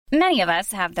Many of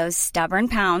us have those stubborn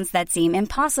pounds that seem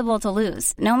impossible to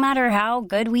lose, no matter how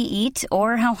good we eat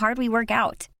or how hard we work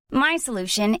out. My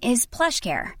solution is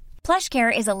PlushCare.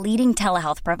 PlushCare is a leading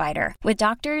telehealth provider with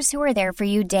doctors who are there for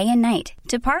you day and night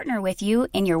to partner with you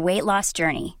in your weight loss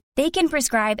journey. They can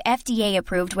prescribe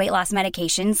FDA-approved weight loss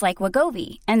medications like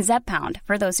Wegovy and Zepbound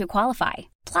for those who qualify.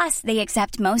 Plus, they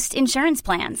accept most insurance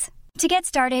plans. To get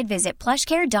started, visit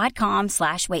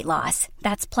plushcare.com/weightloss.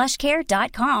 That's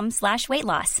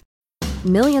plushcare.com/weightloss.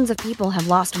 Millions of people have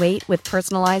lost weight with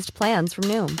personalized plans from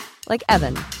Noom. Like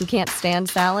Evan, who can't stand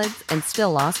salads and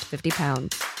still lost 50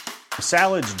 pounds.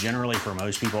 Salads generally for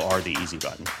most people are the easy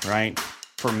button, right?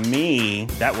 For me,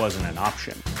 that wasn't an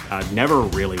option. I never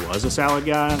really was a salad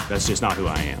guy. That's just not who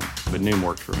I am. But Noom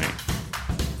worked for me.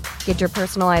 Get your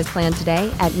personalized plan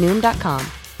today at Noom.com.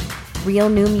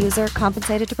 Real Noom user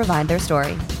compensated to provide their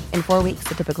story. In 4 weeks,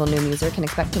 the typical Noom user can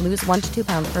expect to lose 1 to 2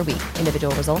 pounds per week.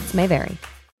 Individual results may vary.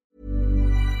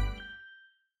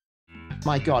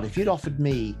 My God, if you'd offered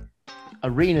me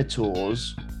arena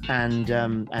tours and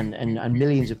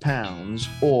millions of pounds,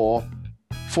 or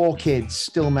 4 kids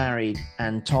still married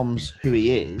and Tom's who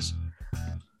he is,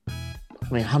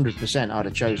 I mean, 100% I'd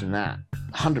have chosen that.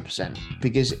 100%,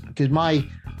 because my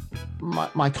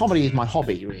comedy is my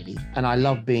hobby, really, and I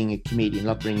love being a comedian,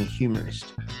 love being a humorist.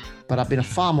 But I've been a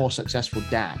far more successful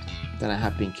dad than I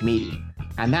have been comedian,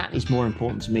 and that is more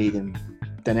important to me than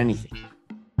anything.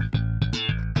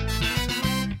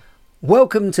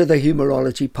 Welcome to the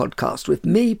Humourology podcast with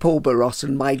me, Paul Barros,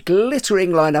 and my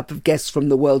glittering lineup of guests from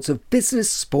the worlds of business,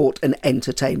 sport and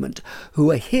entertainment,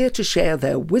 who are here to share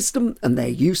their wisdom and their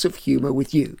use of humour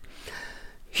with you.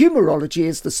 Humourology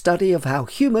is the study of how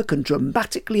humour can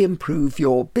dramatically improve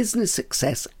your business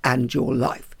success and your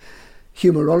life.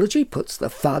 Humourology puts the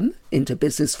fun into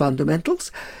business fundamentals,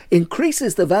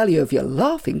 increases the value of your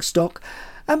laughing stock,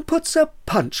 and puts a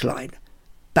punchline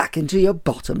back into your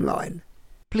bottom line.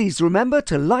 Please remember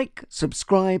to like,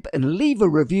 subscribe, and leave a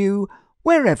review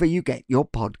wherever you get your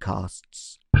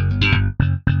podcasts.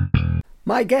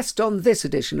 My guest on this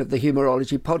edition of the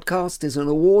Humourology podcast is an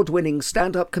award-winning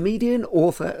stand-up comedian,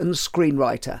 author, and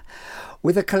screenwriter.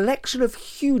 With a collection of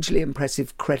hugely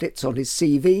impressive credits on his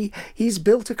CV, he's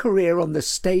built a career on the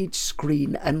stage,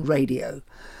 screen, and radio.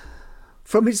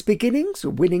 From his beginnings,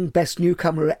 winning Best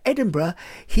Newcomer at Edinburgh,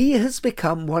 he has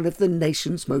become one of the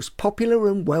nation's most popular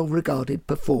and well-regarded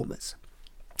performers.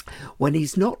 When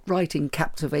he's not writing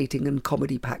captivating and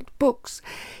comedy-packed books,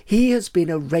 he has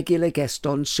been a regular guest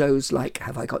on shows like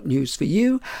Have I Got News for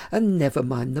You and Never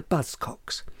Mind the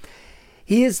Buzzcocks.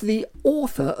 He is the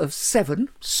author of 7,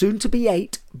 soon to be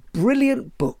 8,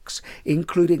 brilliant books,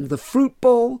 including The Fruit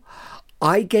Bowl,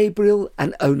 I, Gabriel,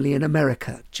 and Only in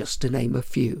America, just to name a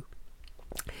few.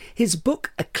 His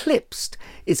book, Eclipsed,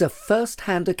 is a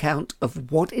first-hand account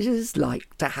of what it is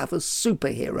like to have a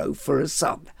superhero for a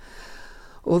son.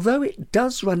 Although it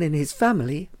does run in his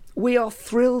family, we are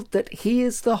thrilled that he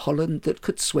is the Holland that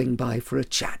could swing by for a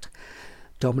chat.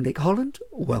 Dominic Holland,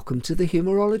 welcome to the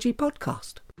Humourology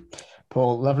podcast.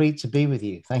 Paul, lovely to be with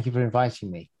you. Thank you for inviting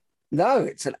me. No,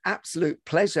 it's an absolute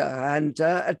pleasure, and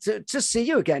to see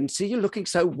you again, see you looking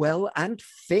so well and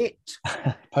fit.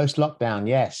 Post-lockdown,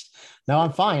 yes. No,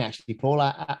 I'm fine, actually, Paul.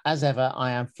 As ever,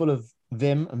 I am full of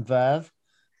vim and verve.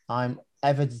 I'm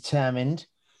ever determined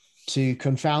to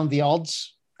confound the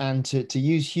odds and to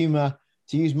use humour,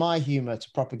 to use my humour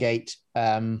to propagate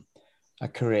a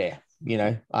career. You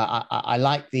know, I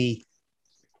like the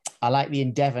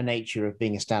endeavor nature of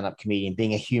being a stand-up comedian,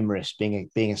 being a humorist,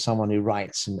 being someone who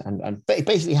writes and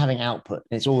basically having output.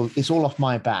 It's all off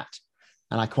my bat,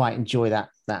 and I quite enjoy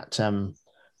that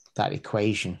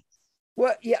equation.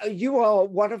 Well, yeah, you are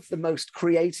one of the most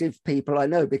creative people I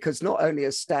know, because not only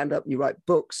as stand-up, you write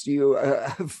books,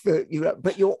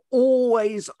 but you're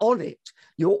always on it.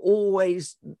 You're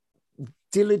always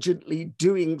diligently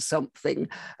doing something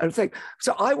and thing.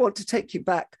 So I want to take you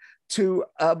back to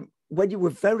when you were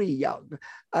very young.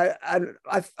 And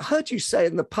I've heard you say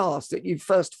in the past that you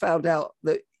first found out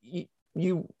that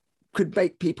you could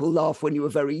make people laugh when you were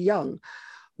very young.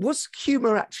 Was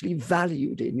humour actually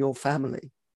valued in your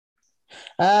family?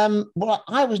 Well,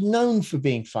 I was known for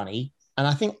being funny, and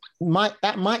I think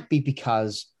that might be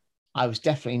because I was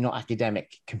definitely not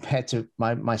academic compared to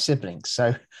my siblings.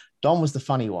 So Don was the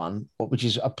funny one, which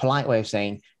is a polite way of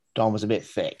saying Don was a bit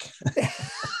thick.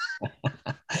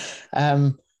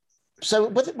 So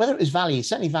whether it was valued,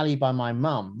 certainly valued by my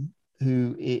mum,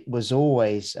 who it was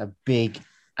always a big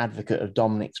advocate of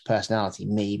Dominic's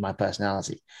personality, my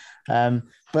personality.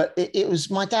 But it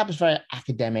was, my dad was very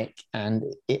academic, and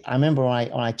I remember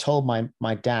when I told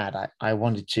my dad I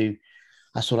wanted to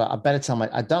I thought I better tell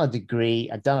I'd done a degree,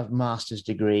 I'd done a master's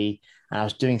degree, and I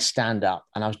was doing stand-up,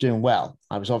 and I was doing well.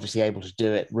 I was obviously able to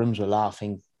do it. Rooms were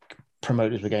laughing.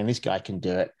 Promoters were going, this guy can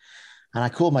do it. And I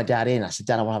called my dad in. I said,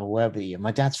 Dad, I want to have a word with you. And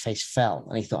my dad's face fell.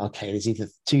 And he thought, okay, there's either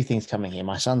two things coming here.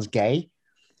 My son's gay.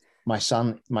 My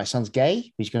son's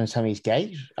gay. He's going to tell me he's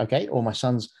gay. Okay. Or my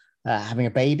son's having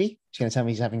a baby. He's going to tell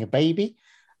me he's having a baby.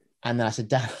 And then I said,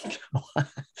 Dad, I'm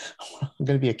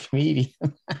going to be a comedian.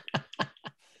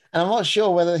 And I'm not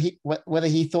sure whether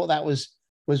he thought that was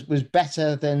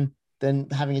better than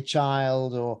having a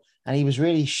child, and he was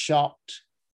really shocked,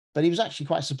 but he was actually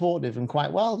quite supportive and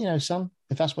quite, well, son,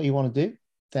 if that's what you want to do,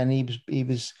 then he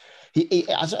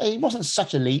wasn't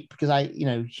such a leap, because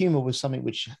humor was something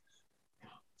which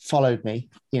followed me,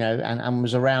 and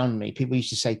was around me. People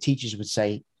used to say, teachers would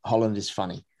say, Holland is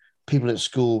funny. People at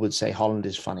school would say, Holland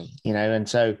is funny, and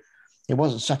so it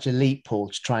wasn't such a leap, Paul,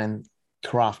 to try and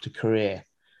craft a career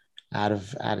out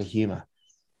of humor.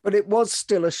 But it was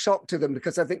still a shock to them,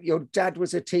 because I think your dad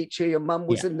was a teacher, your mum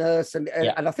was a nurse, and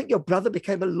I think your brother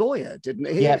became a lawyer, didn't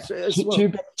he? Yeah,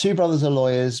 two brothers are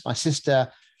lawyers. My sister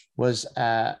was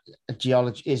a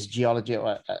geologist,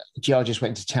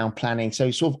 went into town planning.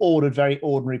 So sort of very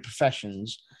ordinary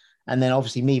professions. And then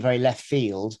obviously me, very left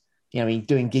field,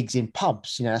 doing gigs in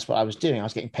pubs. That's what I was doing. I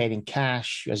was getting paid in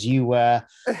cash, as you were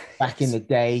back in the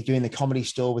day. Doing the Comedy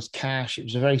Store was cash. It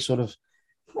was a very sort of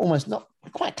almost not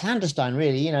quite clandestine,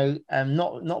 really,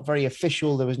 not very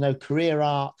official. There was no career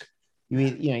arc.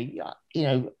 I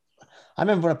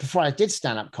remember before I did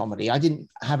stand-up comedy, I didn't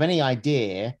have any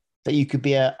idea that you could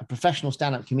be a professional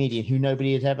stand-up comedian who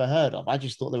nobody had ever heard of. I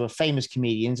just thought there were famous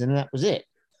comedians, and that was it.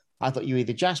 I thought you were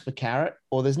either Jasper Carrot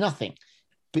or there's nothing.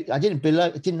 But I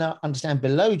didn't understand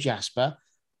below Jasper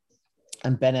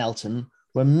and Ben Elton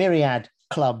were myriad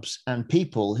clubs and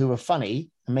people who were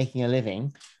funny and making a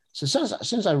living. So as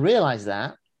soon as I realized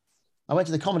that, I went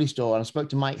to the Comedy Store and I spoke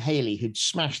to Mike Haley, who'd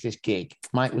smashed this gig.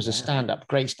 Mike was a stand-up,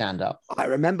 great stand-up. I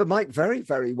remember Mike very,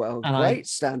 very well. And great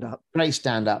stand-up. Great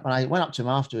stand-up. And I went up to him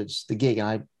afterwards, the gig, and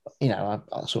I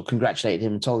sort of congratulated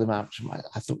him and told him I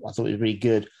thought it was really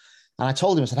good. And I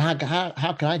told him, I said,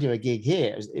 how can I do a gig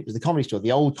here? It was the Comedy Store,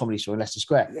 the old Comedy Store in Leicester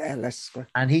Square. Yeah, Leicester Square.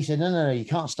 And he said, no, you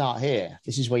can't start here.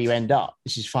 This is where you end up.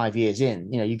 This is 5 years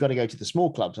in. You've got to go to the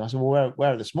small clubs. And I said, well,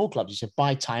 where are the small clubs? He said,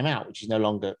 buy Time Out, which is no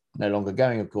longer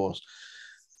going, of course.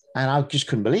 And I just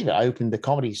couldn't believe it. I opened the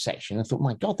comedy section and thought,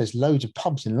 my God, there's loads of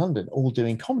pubs in London all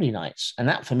doing comedy nights. And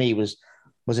that for me was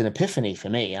an epiphany for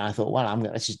me. And I thought, well,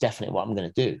 this is definitely what I'm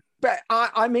going to do. But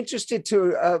I'm interested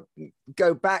to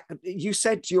go back. You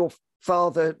said your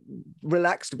father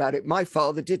relaxed about it. My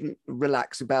father didn't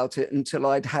relax about it until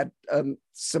I'd had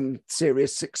some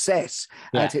serious success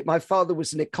at it. My father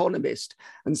was an economist,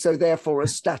 and so therefore a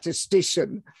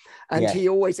statistician. And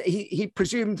he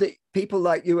presumed that people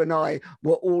like you and I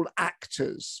were all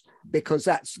actors, because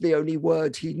that's the only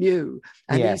word he knew.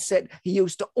 And he said, he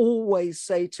used to always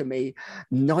say to me,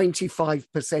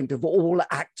 95% of all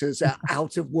actors are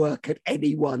out of work at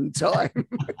any one time.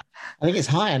 I think it's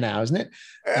higher now, isn't it?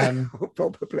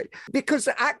 Probably. Because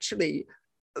actually,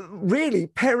 really,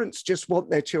 parents just want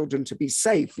their children to be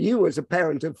safe. You, as a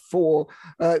parent of 4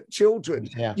 children,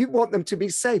 you want them to be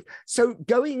safe. So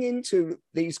going into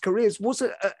these careers was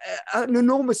an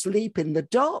enormous leap in the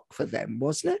dark for them,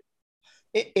 wasn't it?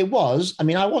 It was. I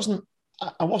mean, I wasn't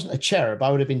a cherub.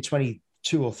 I would have been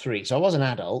 22 or 3. So I was an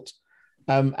adult.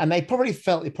 And they probably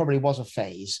felt it probably was a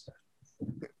phase.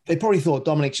 They probably thought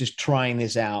Dominic's just trying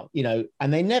this out,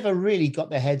 and they never really got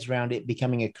their heads around it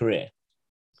becoming a career,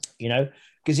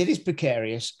 because it is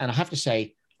precarious. And I have to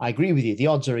say, I agree with you. The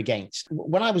odds are against.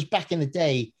 When I was back in the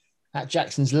day at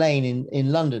Jackson's Lane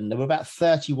in London, there were about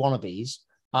 30 wannabes.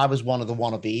 I was one of the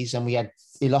wannabes, and we had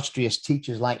illustrious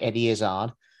teachers like Eddie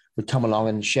Izzard would come along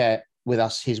and share with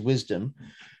us his wisdom.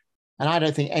 And I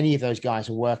don't think any of those guys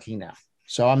are working now.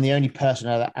 So I'm the only person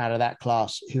out of that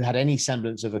class who had any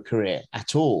semblance of a career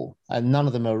at all. And none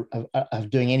of them are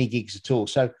doing any gigs at all.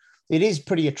 So it is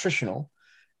pretty attritional.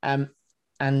 But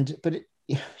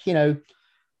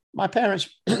my parents,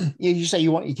 you say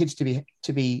you want your kids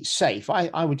to be safe.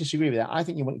 I would disagree with that. I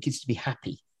think you want your kids to be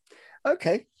happy.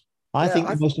 Okay. I think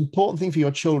the most important thing for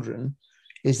your children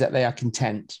is that they are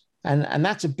content. And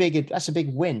that's a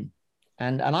big win.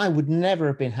 And I would never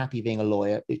have been happy being a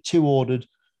lawyer. It's too ordered.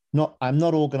 I'm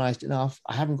not organized enough.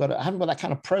 I haven't got that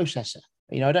kind of processor.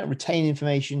 I don't retain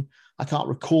information. I can't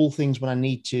recall things when I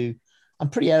need to. I'm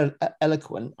pretty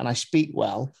eloquent and I speak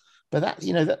well, but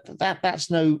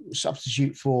that's no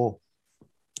substitute for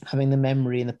having the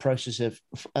memory and the process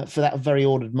for that very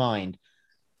ordered mind.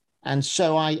 And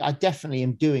so I definitely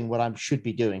am doing what I should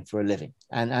be doing for a living.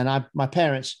 And my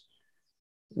parents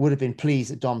would have been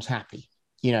pleased that Dom's happy,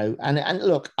 you know. And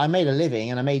look, I made a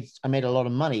living and I made a lot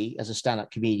of money as a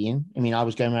stand-up comedian. I mean, I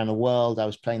was going around the world. I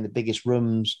was playing the biggest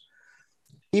rooms.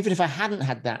 Even if I hadn't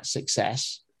had that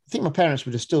success, I think my parents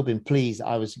would have still been pleased that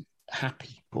I was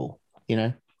happy, Paul, you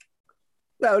know.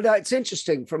 No, it's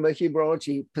interesting from a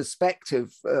humorology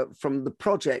perspective from the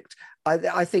project.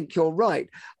 I think you're right.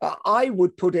 I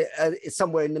would put it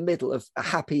somewhere in the middle of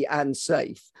happy and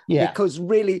safe. Yeah. Because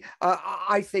really,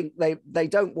 I think they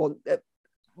don't want...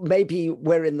 maybe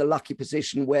we're in the lucky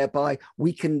position whereby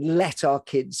we can let our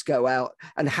kids go out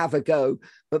and have a go.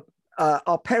 But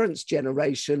our parents'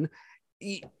 generation...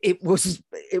 it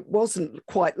wasn't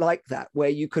quite like that, where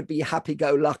you could be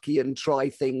happy-go-lucky and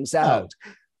try things out.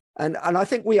 Oh. And I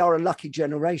think we are a lucky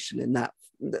generation in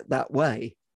that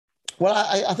way. Well,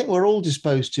 I think we're all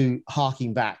disposed to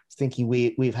harking back, thinking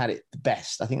we've had it the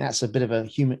best. I think that's a bit of a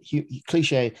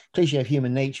cliche of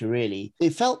human nature, really.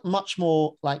 It felt much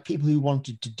more like people who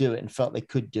wanted to do it and felt they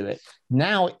could do it.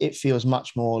 Now it feels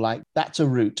much more like that's a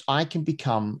route. I can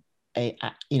become an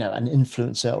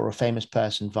influencer or a famous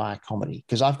person via comedy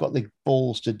because I've got the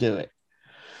balls to do it.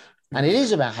 And it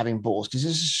is about having balls because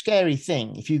it's a scary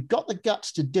thing. If you've got the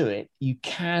guts to do it, you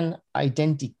can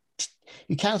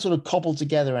sort of cobble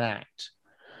together an act.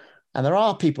 And there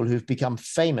are people who've become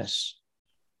famous.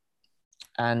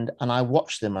 And I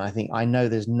watch them and I think, I know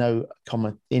there's no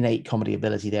innate comedy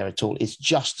ability there at all. It's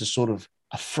just a sort of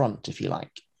a front, if you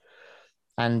like.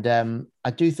 And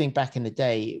I do think back in the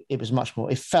day,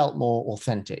 it felt more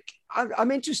authentic.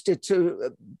 I'm interested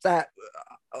to that...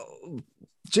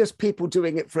 just people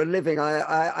doing it for a living.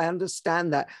 I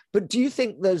understand that. But do you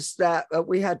think there's that...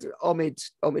 we had Omid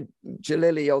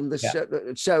Jalili on the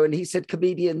show, and he said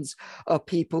comedians are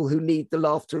people who need the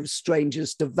laughter of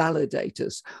strangers to validate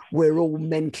us. We're all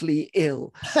mentally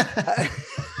ill.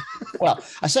 Well,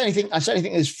 I certainly think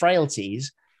there's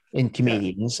frailties in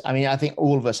comedians. Yeah. I mean, I think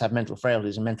all of us have mental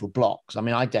frailties and mental blocks. I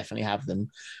mean, I definitely have them.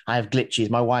 I have glitches.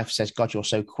 My wife says, God, you're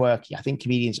so quirky. I think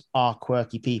comedians are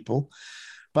quirky people.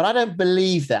 But I don't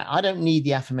believe that. I don't need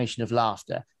the affirmation of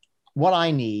laughter. What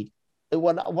I need,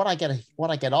 what I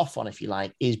get off on, if you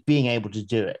like, is being able to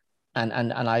do it. And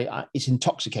I it's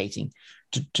intoxicating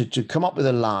to come up with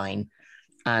a line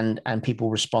and people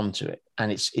respond to it.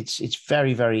 And it's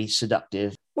very, very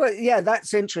seductive. Well, yeah,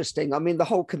 that's interesting. I mean, the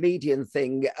whole comedian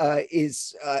thing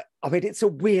is, it's a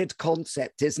weird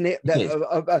concept, isn't it?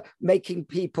 Making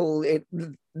people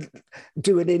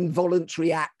do an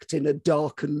involuntary act in a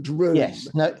darkened room. Yes,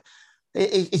 no,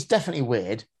 it's definitely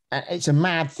weird. And it's a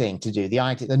mad thing to do.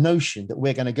 The notion that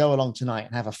we're going to go along tonight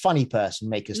and have a funny person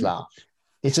make us laugh.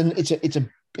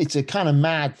 It's a kind of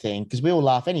mad thing because we all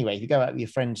laugh anyway. If you go out with your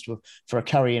friends for a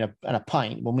curry and a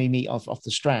pint when we meet off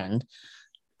the Strand,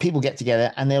 people get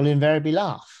together and they'll invariably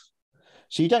laugh.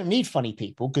 So you don't need funny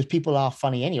people because people are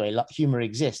funny anyway. Humor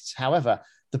exists. However,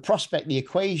 the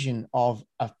equation of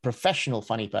a professional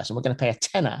funny person, we're going to pay a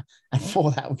tenner, and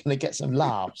for that we're going to get some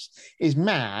laughs, is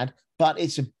mad. But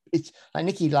it's like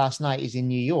Nikki last night is in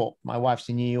New York. My wife's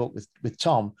in New York with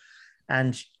Tom,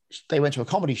 and they went to a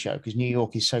comedy show because New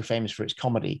York is so famous for its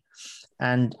comedy.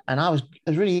 And I was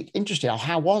really interested.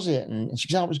 How was it? And she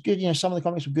said, it was good. You know, some of the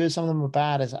comics were good, some of them were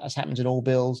bad, as happens in all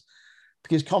bills,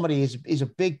 because comedy is a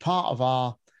big part of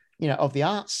of the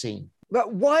arts scene.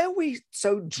 But why are we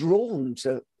so drawn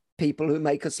to people who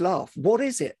make us laugh? What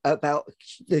is it about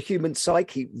the human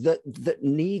psyche that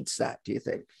needs that, do you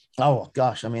think? Oh,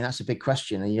 gosh. I mean, that's a big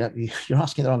question. And you're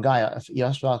asking the wrong guy. You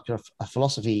have to ask a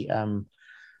philosophy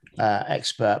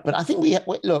expert. But I think it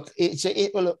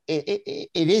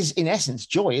is, in essence,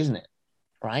 joy, isn't it?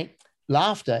 Right?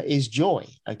 Laughter is joy,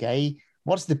 okay?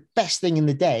 What's the best thing in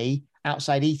the day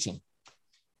outside eating?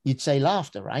 You'd say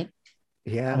laughter, right?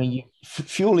 Yeah. I mean,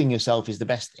 fueling yourself is the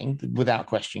best thing, without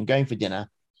question. Going for dinner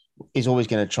is always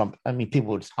going to trump. I mean,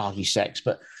 people would argue sex,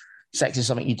 but sex is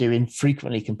something you do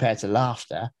infrequently compared to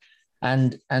laughter.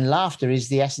 And laughter is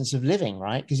the essence of living,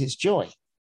 right? Because it's joy.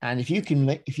 And if you can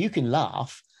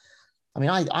laugh, I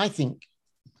mean, I think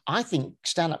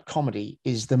stand-up comedy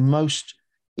is the most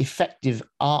effective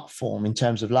art form in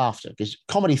terms of laughter, because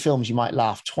comedy films, you might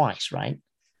laugh twice, right?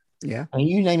 Yeah. I mean,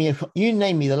 you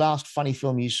name me the last funny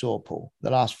film you saw, Paul,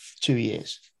 the last 2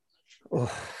 years.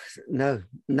 Oh, no,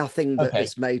 nothing that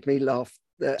has made me laugh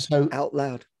out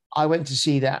loud. I went to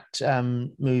see that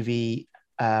movie,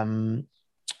 Phantom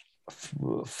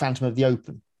of the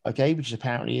Open, which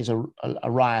apparently is a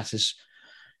riotous,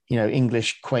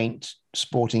 English, quaint,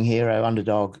 sporting hero,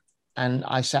 underdog. And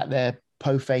I sat there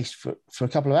po-faced for a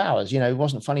couple of hours. It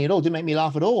wasn't funny at all. Didn't make me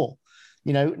laugh at all.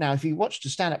 Now, if you watched a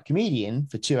stand-up comedian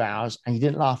for 2 hours and you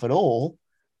didn't laugh at all,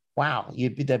 wow,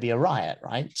 there'd be a riot,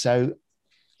 right? So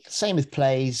Same with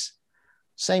plays.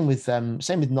 Same with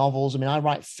novels. I mean, I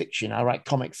write fiction. I write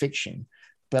comic fiction,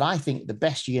 but I think the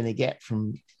best you're going to get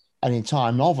from an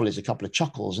entire novel is a couple of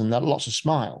chuckles and lots of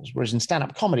smiles. Whereas in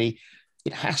stand-up comedy,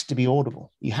 it has to be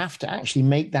audible. You have to actually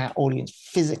make that audience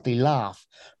physically laugh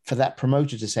for that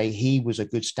promoter to say he was a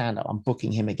good stand-up. I'm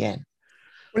booking him again.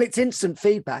 Well, it's instant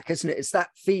feedback, isn't it? It's that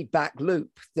feedback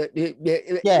loop that.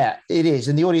 Yeah, it is,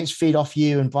 and the audience feed off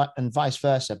you and vice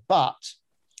versa. But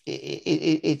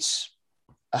it's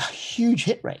a huge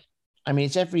hit rate. I mean,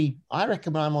 I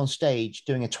reckon when I'm on stage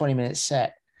doing a 20-minute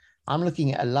set, I'm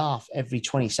looking at a laugh every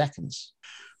 20 seconds.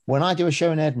 When I do a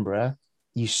show in Edinburgh,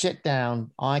 you sit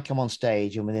down, I come on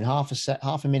stage, and within half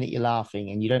a minute, you're laughing,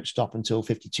 and you don't stop until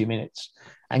 52 minutes.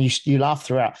 And you laugh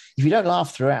throughout. If you don't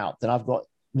laugh throughout, then I've got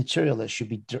material that should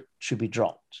be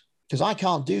dropped. Because I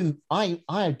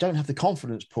don't have the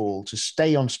confidence, Paul, to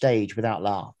stay on stage without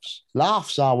laughs.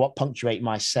 Laughs are what punctuate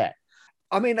my set.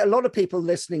 I mean, a lot of people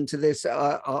listening to this,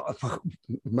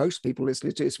 most people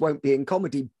listening to this won't be in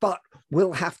comedy, but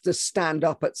will have to stand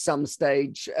up at some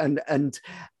stage and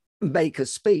make a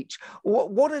speech.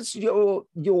 What is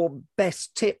your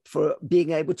best tip for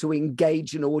being able to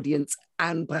engage an audience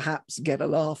and perhaps get a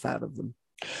laugh out of them?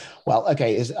 Well,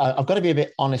 okay, I've got to be a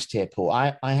bit honest here, Paul.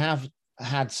 I have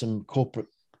had some corporate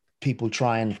people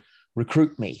try and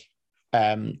recruit me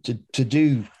to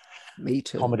do me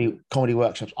too comedy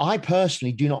workshops. I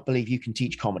personally do not believe you can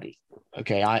teach comedy.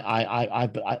 Okay, I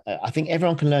think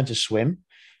everyone can learn to swim,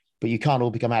 but you can't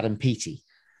all become Adam Peaty.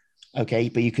 Okay,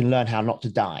 but you can learn how not to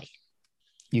die.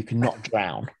 You can not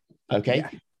drown. Okay, yeah.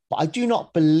 But I do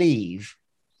not believe.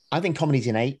 I think comedy is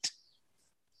innate,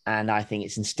 and I think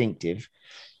it's instinctive.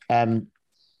 But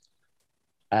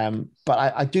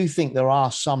I do think there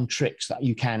are some tricks that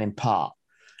you can impart,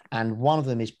 and one of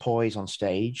them is poise on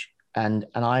stage. And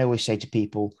I always say to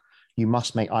people, you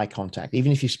must make eye contact.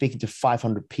 Even if you're speaking to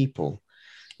 500 people,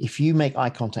 if you make eye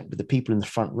contact with the people in the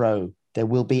front row, there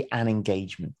will be an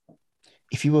engagement.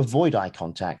 If you avoid eye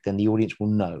contact, then the audience will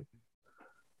know.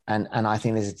 And I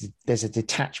think there's a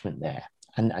detachment there.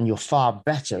 And you're far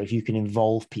better if you can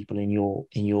involve people in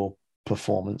your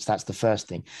performance. That's the first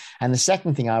thing. And the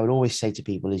second thing I would always say to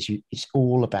people is it's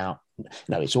all about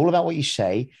what you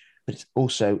say, but it's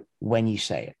also when you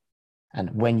say it and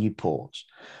when you pause.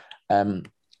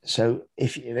 So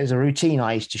if there's a routine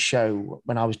I used to show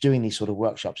when I was doing these sort of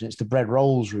workshops, and it's the bread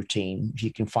rolls routine. If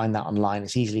you can find that online,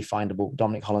 it's easily findable.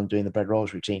 Dominic Holland doing the bread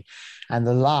rolls routine. And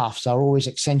the laughs are always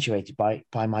accentuated by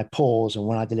my pause and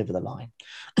when I deliver the line.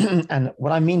 And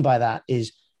what I mean by that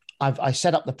is I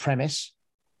set up the premise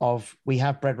of we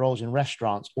have bread rolls in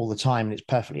restaurants all the time, and it's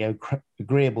perfectly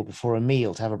agreeable before a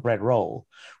meal to have a bread roll,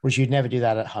 whereas you'd never do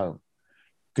that at home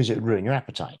because it would ruin your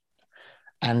appetite.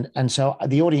 And so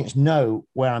the audience know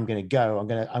where I'm going to go. I'm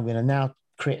going to now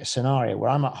create a scenario where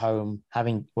I'm at home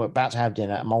we're about to have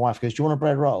dinner, and my wife goes, "Do you want a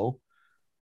bread roll?"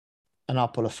 And I'll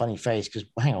pull a funny face because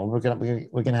hang on, we're going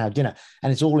to have dinner,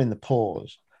 and it's all in the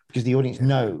pause because the audience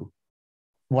know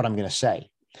what I'm going to say,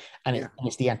 and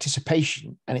it's the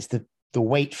anticipation and it's the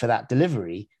wait for that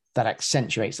delivery that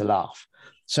accentuates the laugh.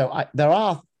 So there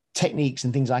are techniques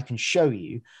and things I can show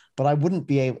you, but I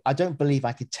don't believe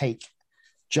I could take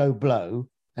Joe Blow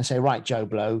and say, right, Joe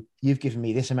Blow, you've given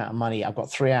me this amount of money. I've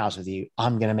got 3 hours with you.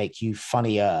 I'm going to make you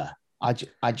funnier. I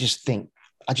just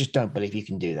don't believe you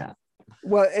can do that.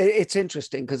 Well, it's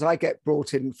interesting because I get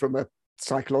brought in from a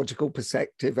psychological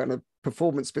perspective and a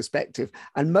performance perspective.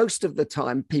 And most of the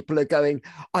time people are going,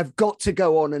 I've got to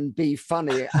go on and be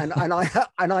funny. And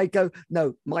I go,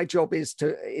 no, my job is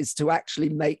to actually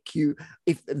make you,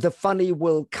 if the funny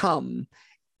will come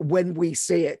when we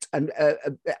see it and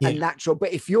natural.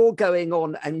 But if you're going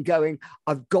on and going,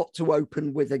 I've got to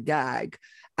open with a gag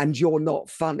and you're not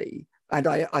funny. And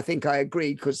I think I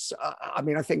agree because I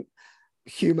think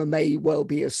humor may well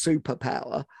be a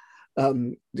superpower.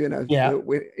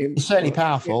 It's certainly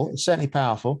powerful. It's certainly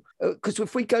powerful. Because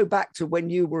if we go back to when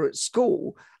you were at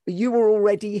school, you were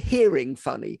already hearing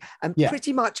funny, and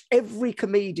pretty much every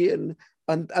comedian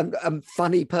and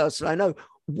funny person I know,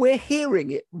 we're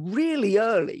hearing it really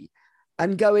early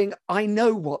and going, I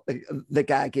know what the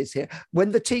gag is here.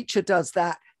 When the teacher does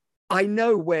that, I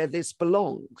know where this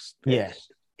belongs. Yes.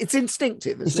 It's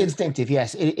instinctive. It's instinctive.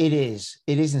 Yes, it is.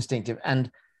 It is instinctive. And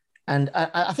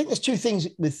I think there's two things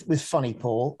with funny,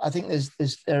 Paul. I think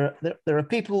there are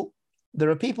people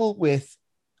with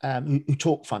who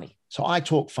talk funny. So I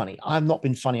talk funny. I've not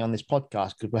been funny on this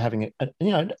podcast because we're having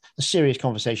a serious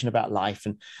conversation about life,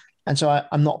 and so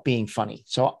I'm not being funny.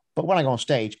 But when I go on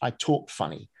stage, I talk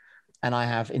funny, and I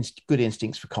have good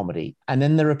instincts for comedy. And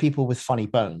then there are people with funny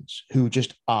bones who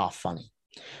just are funny.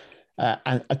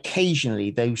 And occasionally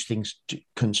those things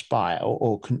conspire,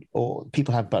 or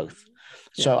people have both.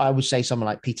 Yeah. So I would say someone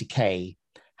like Peter Kay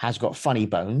has got funny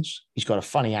bones. He's got a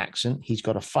funny accent. He's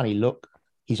got a funny look.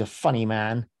 He's a funny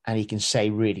man, and he can say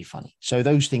really funny. So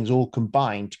those things all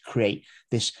combine to create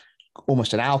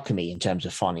almost an alchemy in terms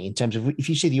of funny, in terms of if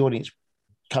you see the audience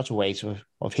cutaways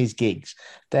of his gigs,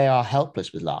 they are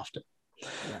helpless with laughter. Yeah.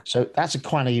 So that's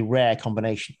quite a rare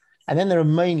combination. And then there are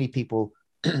mainly people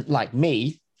like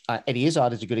me. Eddie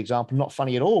Izzard is a good example, not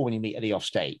funny at all when you meet Eddie off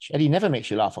stage. Eddie never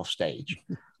makes you laugh off stage.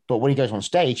 But when he goes on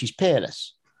stage, he's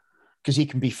peerless because he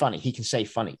can be funny. He can say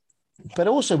funny. But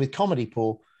also with comedy,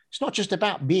 Paul, it's not just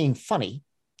about being funny.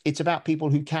 It's about people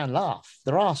who can laugh.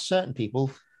 There are certain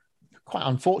people, quite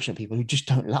unfortunate people, who just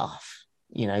don't laugh,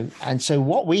 you know. And so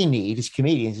what we need as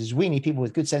comedians is we need people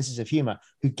with good senses of humor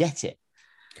who get it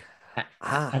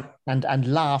and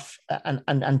laugh and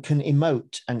can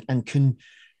emote and can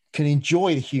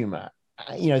enjoy the humor.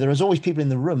 You know, there is always people in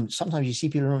the room. Sometimes you see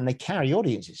people in the room and they carry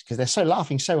audiences because they're so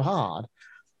laughing so hard.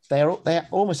 They're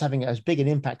almost having as big an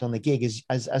impact on the gig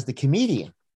as the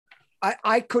comedian.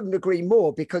 I couldn't agree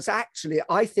more, because actually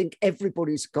I think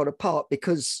everybody's got a part,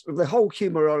 because the whole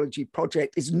Humorology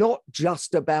project is not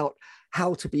just about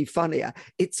how to be funnier.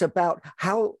 It's about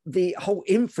how the whole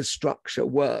infrastructure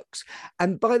works.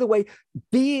 And by the way,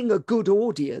 being a good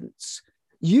audience,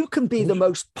 you can be the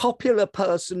most popular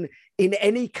person in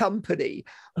any company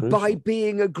by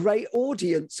being a great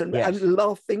audience and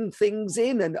laughing things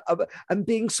in and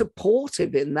being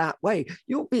supportive in that way.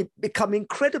 You'll become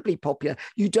incredibly popular.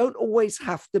 You don't always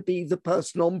have to be the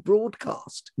person on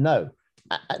broadcast. No,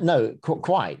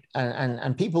 quite.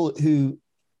 And people who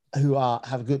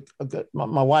have a good.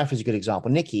 My wife is a good example.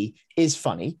 Nikki is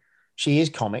funny. She is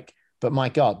comic. But my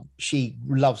God, she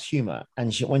loves humor,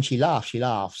 and when she laughs,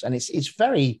 and it's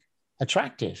very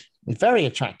attractive. It's very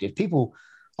attractive. People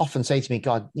often say to me,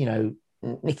 "God, you know,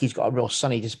 Nikki's got a real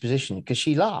sunny disposition because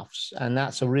she laughs, and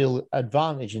that's a real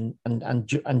advantage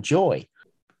and joy."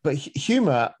 But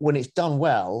humor, when it's done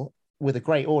well with a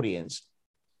great audience,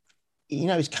 you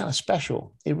know, it's kind of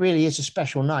special. It really is a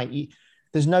special night.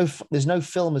 There's no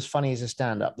film as funny as a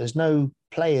stand-up. There's no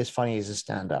play as funny as a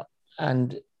stand-up,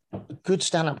 and good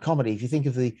stand-up comedy, if you think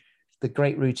of the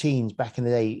great routines back in the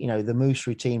day, you know, the Moose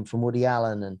routine from Woody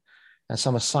Allen and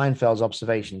some of Seinfeld's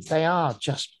observations, they are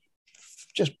just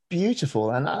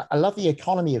beautiful. And I love the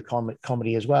economy of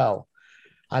comedy as well.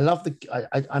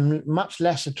 I'm much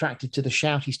less attracted to the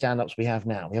shouty stand-ups we have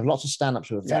now. We have lots of stand-ups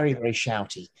who are very, very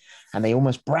shouty, and they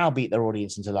almost browbeat their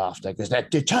audience into laughter because they're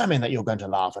determined that you're going to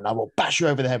laugh, and I will bash you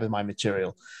over the head with my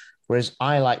material. Whereas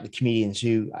I like the comedians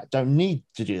who don't need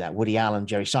to do that. Woody Allen,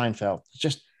 Jerry Seinfeld, it's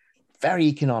just very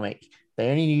economic. They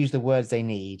only use the words they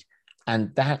need,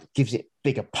 and that gives it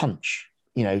bigger punch.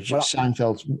 You know,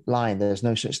 Seinfeld's line, "There's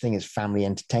no such thing as family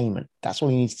entertainment." That's all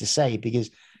he needs to say, because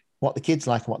what the kids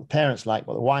like, what the parents like,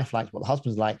 what the wife likes, what the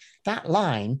husband's like, that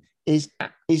line is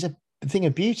a thing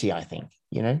of beauty, I think.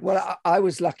 You know, well, I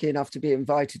was lucky enough to be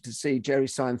invited to see Jerry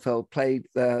Seinfeld play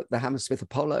the Hammersmith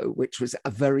Apollo, which was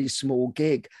a very small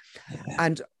gig. Yeah.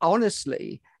 And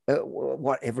honestly,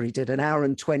 whatever he did, an hour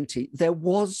and 20, there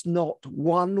was not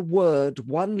one word,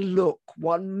 one look,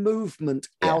 one movement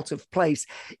out of place.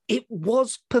 It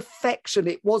was perfection.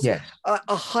 It was a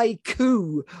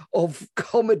haiku of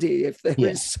comedy, if there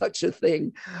is such a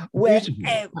thing.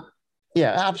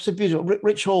 Absolutely beautiful.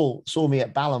 Rich Hall saw me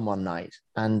at Balham one night,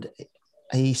 and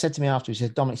he said to me after, he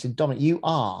said, Dominic, you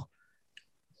are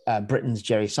Britain's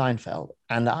Jerry Seinfeld.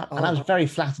 And I was very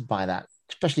flattered by that,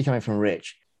 especially coming from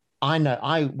Rich. When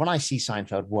I see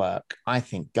Seinfeld work, I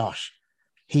think, gosh,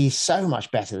 he's so much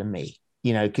better than me,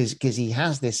 you know, because he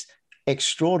has this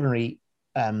extraordinary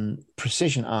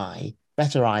precision eye,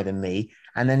 better eye than me.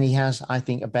 And then he has, I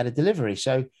think, a better delivery.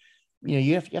 So, you know,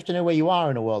 you have to know where you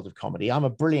are in a world of comedy. I'm a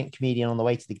brilliant comedian on the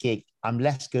way to the gig. I'm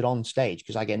less good on stage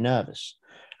because I get nervous.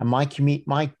 And my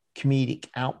comedic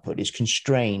output is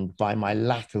constrained by my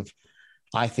lack of,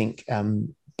 I think,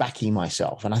 backing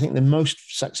myself. And I think the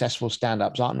most successful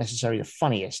stand-ups aren't necessarily the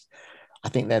funniest. I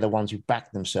think they're the ones who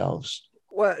back themselves.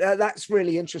 Well, that's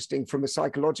really interesting from a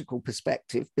psychological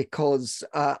perspective, because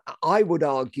I would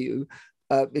argue,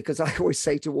 because I always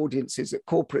say to audiences at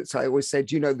corporates, I always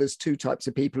said, you know, there's two types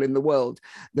of people in the world.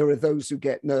 There are those who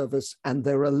get nervous, and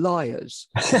there are liars.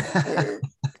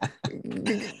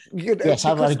 Yes,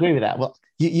 I would agree with that. Well,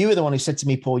 you were the one who said to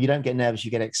me, Paul, you don't get nervous,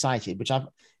 you get excited, which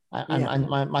and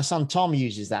my son Tom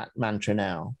uses that mantra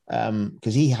now,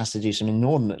 because he has to do some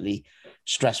inordinately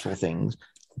stressful things.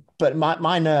 But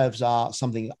my nerves are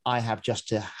something I have just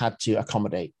had to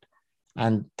accommodate,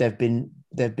 and they've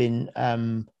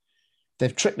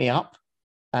tripped me up,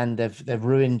 and they've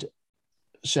ruined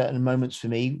certain moments for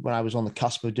me when I was on the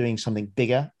cusp of doing something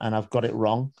bigger and I've got it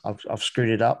wrong. I've screwed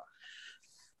it up.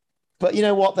 But you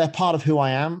know what? They're part of who I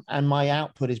am, and my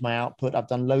output is my output. I've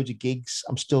done loads of gigs.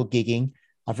 I'm still gigging.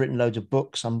 I've written loads of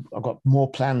books. I've got more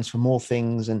plans for more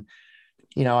things. And,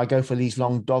 you know, I go for these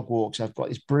long dog walks. I've got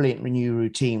this brilliant Renew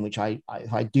routine, which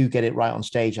if I do get it right on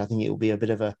stage, I think it will be a bit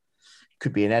of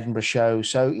could be an Edinburgh show.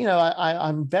 So, you know,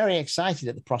 I'm very excited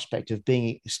at the prospect of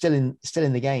being still in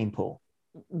the game, Paul.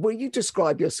 Well, you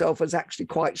describe yourself as actually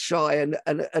quite shy and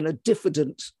a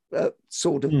diffident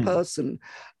sort of person.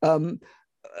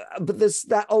 But there's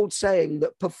that old saying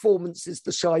that performance is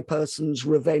the shy person's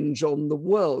revenge on the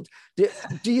world.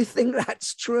 Do you think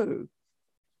that's true?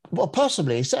 Well,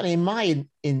 possibly, certainly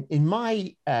in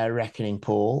my reckoning,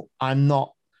 Paul, I'm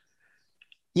not.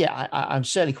 Yeah, I'm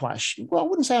certainly quite. Well, I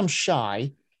wouldn't say I'm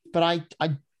shy, but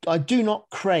I do not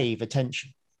crave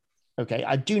attention. Okay,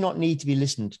 I do not need to be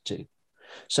listened to.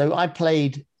 So I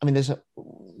played. I mean,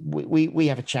 we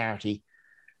have a charity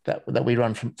that we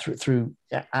run through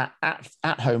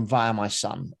at home via my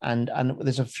son, and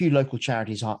there's a few local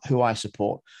charities who I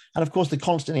support, and of course they're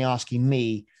constantly asking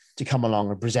me to come along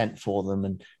and present for them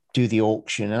and do the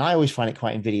auction, and I always find it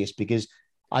quite invidious because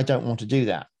I don't want to do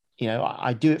that. You know,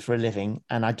 I do it for a living,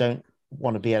 and I don't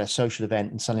want to be at a social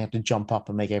event and suddenly have to jump up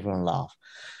and make everyone laugh.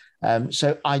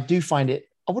 So I do find it.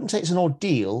 I wouldn't say it's an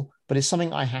ordeal, but it's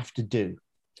something I have to do.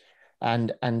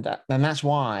 And that's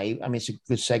why, I mean, it's a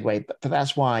good segue, but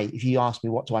that's why if you ask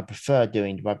me what do I prefer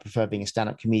doing, do I prefer being a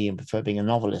stand-up comedian, prefer being a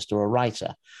novelist or a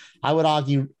writer, I would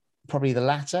argue probably the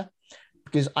latter,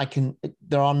 because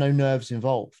there are no nerves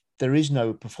involved. There is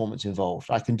no performance involved.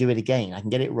 I can do it again. I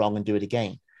can get it wrong and do it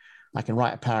again. I can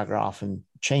write a paragraph and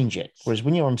change it. Whereas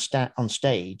when you're on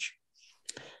stage,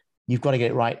 you've got to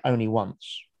get it right only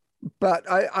once. But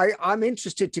I'm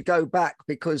interested to go back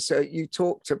because you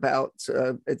talked about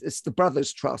it's the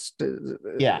Brothers Trust,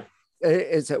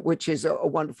 which is a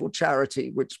wonderful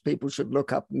charity which people should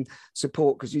look up and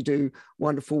support because you do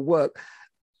wonderful work.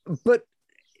 But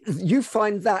you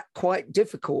find that quite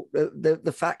difficult,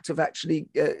 the fact of actually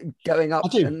going up.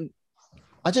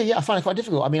 I do, yeah, I find it quite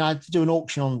difficult. I mean, I had to do an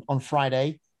auction on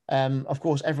Friday. Of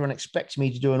course, everyone expects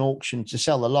me to do an auction to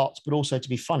sell the lots, but also to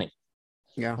be funny.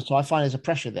 Yeah. So I find there's a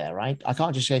pressure there, right? I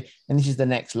can't just say, and this is the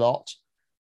next lot.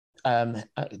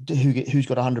 Who's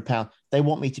got £100? They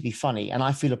want me to be funny, and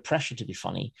I feel a pressure to be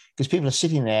funny because people are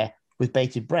sitting there with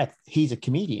bated breath. He's a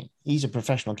comedian. He's a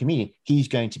professional comedian. He's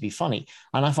going to be funny,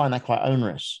 and I find that quite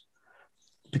onerous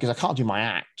because I can't do my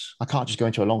act. I can't just go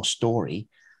into a long story.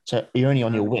 So you're only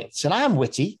on your wits, and I am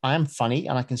witty. I am funny,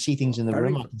 and I can see things in the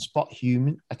room. I can spot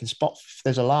human. I can spot if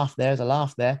there's a laugh there. There's a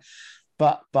laugh there,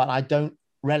 but I don't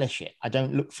relish it. I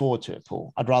don't look forward to it,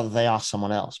 Paul. I'd rather they ask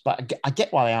someone else, but I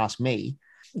get why they ask me.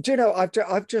 Do you know,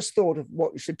 I've just thought of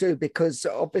what you should do because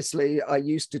obviously I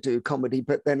used to do comedy,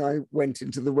 but then I went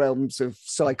into the realms of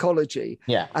psychology.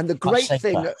 Yeah. And the great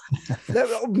thing,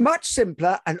 they're much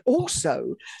simpler, and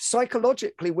also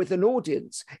psychologically with an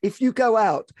audience, if you go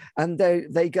out and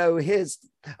they go,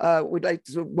 we'd like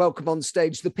to welcome on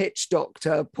stage the pitch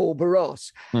doctor, Paul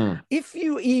Barros. If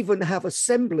you even have a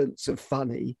semblance of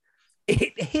funny,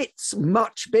 it hits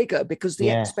much bigger because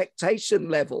the expectation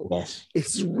level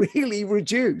is really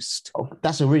reduced. Oh,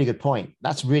 that's a really good point.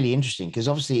 That's really interesting because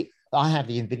obviously I have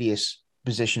the invidious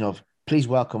position of please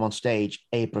welcome on stage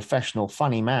a professional,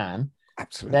 funny man.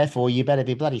 Absolutely. Therefore, you better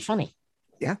be bloody funny.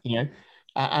 Yeah. You know,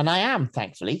 and I am,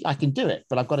 thankfully. I can do it,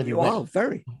 but I've got to be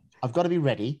ready. I've got to be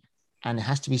ready, and it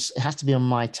has to be on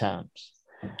my terms.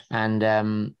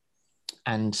 And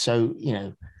so, you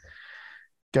know,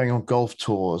 going on golf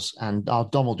tours, and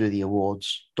Dom will do the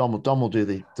awards. Dom will do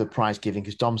the prize giving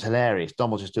because Dom's hilarious. Dom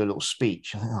will just do a little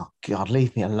speech. Oh God,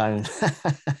 leave me alone.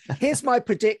 Here's my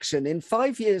prediction: in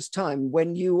 5 years' time,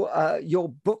 when your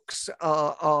books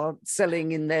are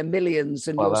selling in their millions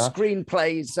and your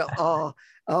screenplays are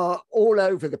all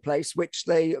over the place, which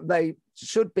they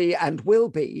should be and will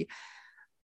be,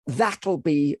 that'll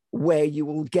be where you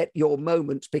will get your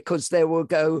moment because they will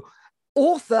go,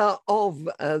 author of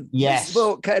this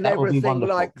book and everything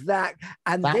like that.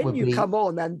 And then you come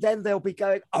on and then they'll be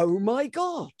going, oh my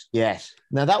God. Yes.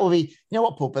 Now that will be, you know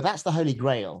what, Paul, but that's the holy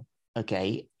grail,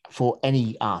 okay, for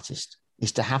any artist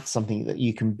is to have something that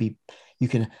you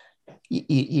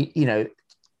know,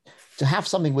 to have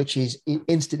something which is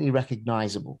instantly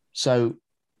recognizable. So,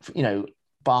 you know,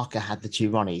 Barker had the two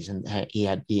Ronnies and he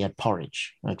had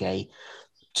Porridge, okay,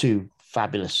 two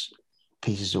fabulous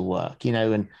pieces of work, you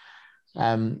know,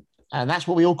 and that's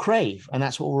what we all crave, and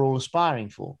that's what we're all aspiring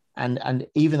for. And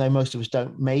even though most of us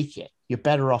don't make it, you're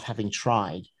better off having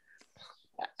tried.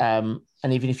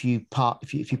 and even if you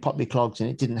if you pop your clogs and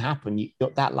it didn't happen,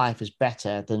 that life is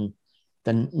better than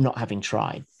not having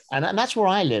tried. And that's where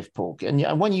I live, Paul.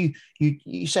 And when you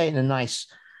say it in a nice,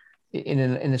 in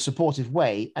a supportive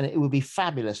way, and it would be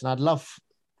fabulous. And I'd love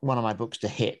one of my books to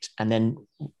hit and then,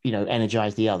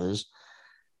 energize the others.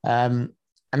 And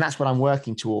that's what I'm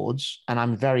working towards. And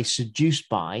I'm very seduced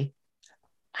by.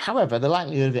 However, the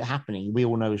likelihood of it happening, we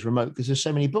all know, is remote because there's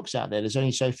so many books out there. There's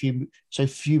only so few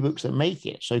books that make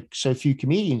it. So few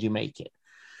comedians who make it.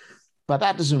 But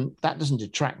that doesn't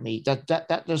detract me.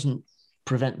 That doesn't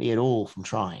prevent me at all from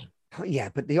trying. Yeah,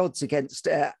 but the odds against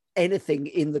anything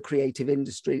in the creative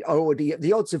industry are already,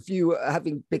 the odds of you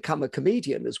having become a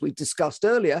comedian, as we discussed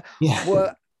earlier,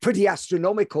 were pretty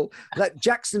astronomical. Like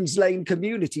Jackson's Lane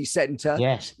Community Centre.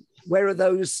 Yes. Where are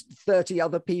those 30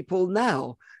 other people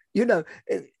now? And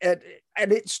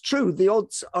it's true, the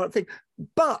odds are a thing.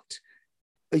 But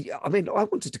I mean, I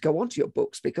wanted to go on to your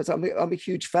books because I'm a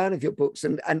huge fan of your books.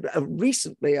 And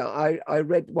recently I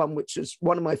read one which is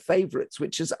one of my favorites,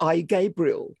 which is I,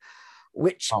 Gabriel,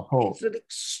 which is an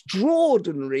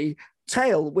extraordinary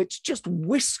tale which just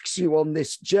whisks you on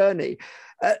this journey.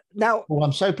 Now,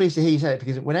 I'm so pleased to hear you say it,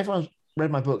 because when everyone's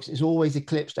read my books, it's always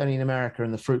eclipsed only in America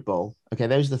and The Fruit Bowl. Okay,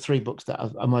 those are the three books that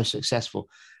are most successful.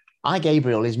 I,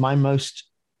 Gabriel is my most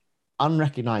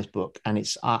unrecognized book. And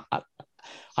it's I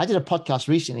did a podcast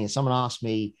recently and someone asked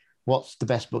me, what's the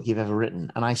best book you've ever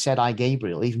written? And I said, I,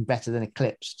 Gabriel, even better than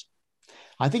Eclipsed.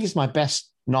 I think it's my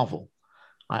best novel.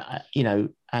 And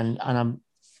I'm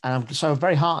so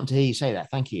very heartened to hear you say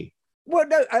that. Thank you. Well,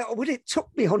 no, it took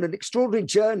me on an extraordinary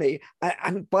journey.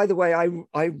 And by the way,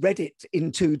 I read it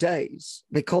in 2 days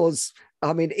because,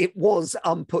 I mean, it was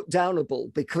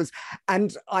unputdownable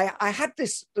and I had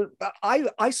this,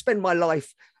 I spend my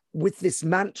life with this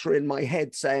mantra in my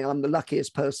head saying I'm the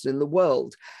luckiest person in the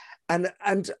world. And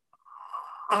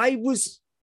I was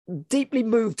deeply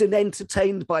moved and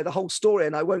entertained by the whole story.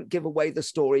 And I won't give away the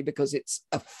story because it's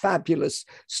a fabulous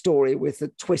story with a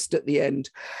twist at the end.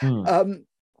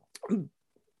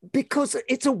 Because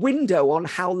it's a window on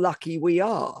how lucky we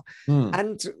are.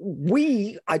 And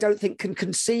I don't think, can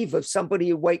conceive of somebody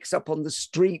who wakes up on the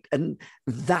street and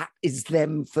that is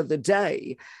them for the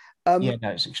day.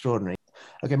 It's extraordinary.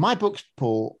 Okay, my books,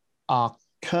 Paul, are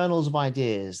kernels of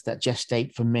ideas that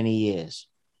gestate for many years.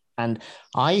 And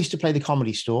I used to play the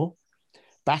Comedy Store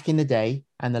back in the day,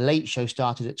 and the late show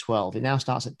started at 12. It now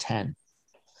starts at 10.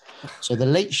 So the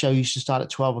late show used to start at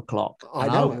 12 o'clock. I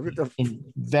know. I would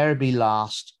invariably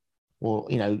last, so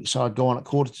I'd go on at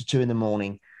 1:45 in the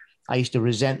morning. I used to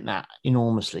resent that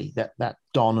enormously, that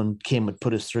Don and Kim would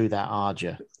put us through that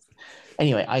ardure.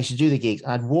 Anyway, I used to do the gigs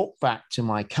and I'd walk back to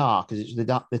my car because it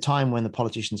was the time when the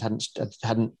politicians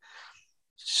hadn't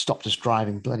stopped us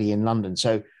driving bloody in London.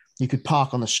 So you could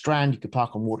park on the Strand, you could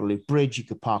park on Waterloo Bridge, you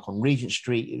could park on Regent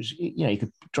Street. It was, you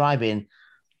could drive in.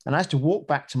 And I had to walk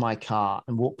back to my car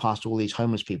and walk past all these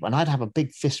homeless people. And I'd have a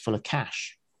big fistful of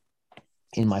cash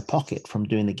in my pocket from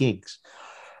doing the gigs.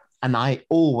 And that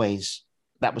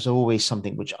was always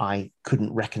something which I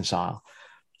couldn't reconcile.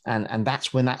 And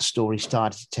that's when that story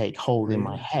started to take hold in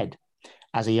my head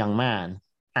as a young man.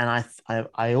 And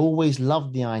I always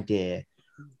loved the idea,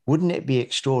 wouldn't it be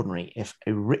extraordinary if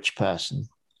a rich person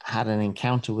had an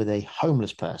encounter with a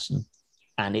homeless person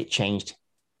and it changed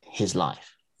his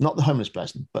life? Not the homeless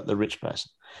person, but the rich person.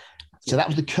 So that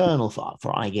was the kernel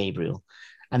for I, Gabriel.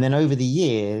 And then over the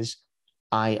years,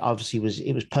 it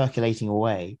was percolating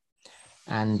away.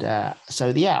 And I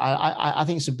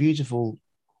think it's a beautiful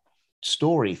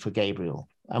story for Gabriel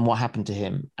and what happened to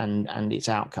him and its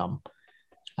outcome.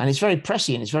 And it's very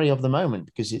prescient. It's very of the moment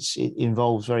because it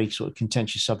involves very sort of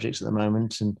contentious subjects at the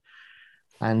moment.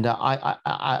 And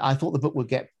I thought the book would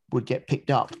get picked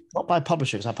up, not by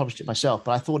publishers, I published it myself,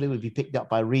 but I thought it would be picked up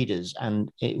by readers,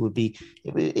 and it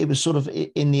was sort of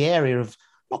in the area of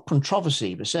not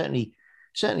controversy, but certainly,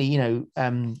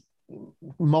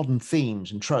 modern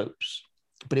themes and tropes.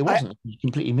 But it wasn't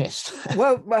completely missed.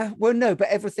 well, no, but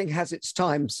everything has its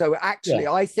time. So actually,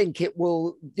 I think it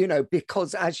will,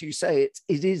 because as you say,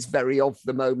 it is very of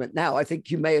the moment now. I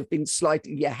think you may have been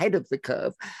slightly ahead of the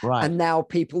curve, right? And now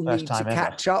people need to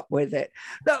catch up with it.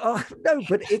 No,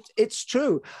 but it's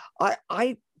true.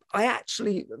 I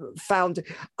actually found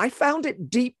it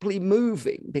deeply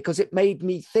moving because it made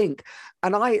me think,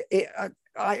 and I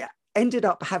ended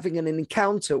up having an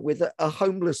encounter with a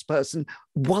homeless person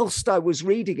whilst I was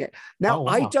reading it. Now,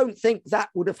 I don't think that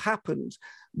would have happened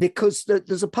because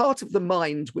there's a part of the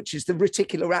mind, which is the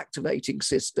reticular activating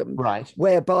system, right,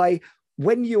 whereby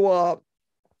when you are,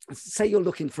 say you're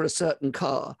looking for a certain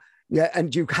car, Yeah,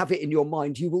 and you have it in your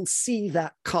mind. You will see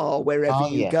that car wherever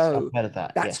you go. I've heard of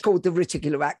that. That's called the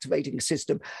reticular activating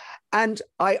system. And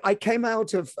I came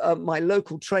out of my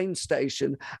local train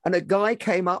station, and a guy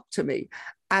came up to me,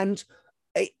 and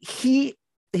he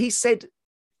said,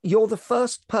 "You're the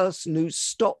first person who's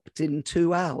stopped in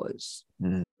 2 hours."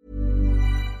 Mm.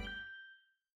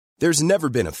 There's never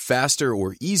been a faster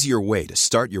or easier way to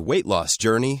start your weight loss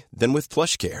journey than with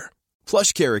PlushCare.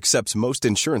 PlushCare accepts most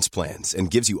insurance plans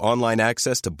and gives you online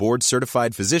access to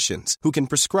board-certified physicians who can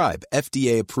prescribe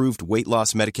FDA-approved weight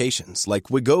loss medications like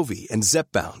Wegovy and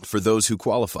Zepbound for those who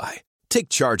qualify. Take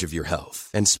charge of your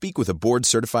health and speak with a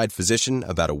board-certified physician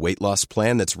about a weight loss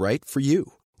plan that's right for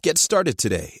you. Get started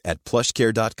today at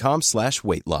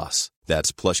plushcare.com/weight loss.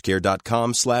 That's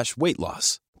plushcare.com/weight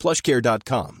loss.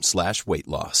 plushcare.com/weight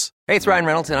loss. Hey, it's Ryan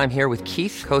Reynolds, and I'm here with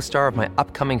Keith, co-star of my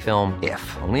upcoming film,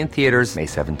 If, only in theaters May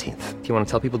 17th. Do you want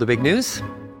to tell people the big news?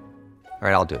 All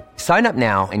right, I'll do it. Sign up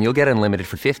now and you'll get unlimited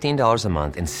for $15 a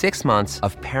month and 6 months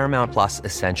of Paramount Plus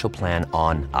Essential Plan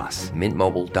on us.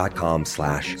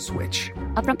 Mintmobile.com/switch.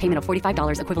 Upfront payment of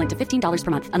 $45 equivalent to $15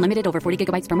 per month. Unlimited over 40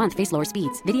 gigabytes per month. Face lower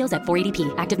speeds. Videos at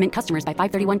 480p. Active Mint customers by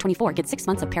 531.24 get 6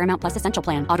 months of Paramount Plus Essential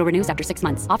Plan. Auto renews after 6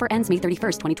 months. Offer ends May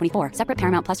 31st, 2024. Separate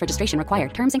Paramount Plus registration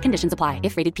required. Terms and conditions apply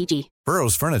if rated PG.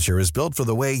 Burrow's furniture is built for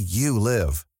the way you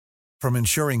live. From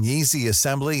ensuring easy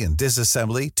assembly and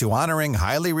disassembly to honoring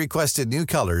highly requested new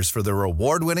colors for their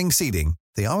award-winning seating,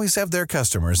 they always have their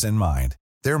customers in mind.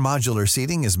 Their modular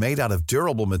seating is made out of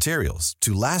durable materials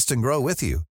to last and grow with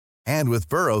you. And with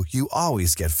Burrow, you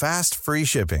always get fast, free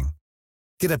shipping.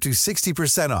 Get up to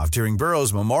 60% off during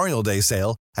Burrow's Memorial Day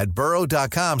sale at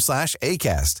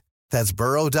burrow.com/ACAST. That's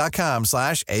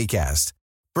burrow.com/ACAST.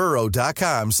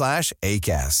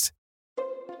 burrow.com/ACAST.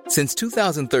 Since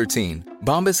 2013,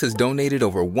 Bombas has donated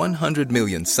over 100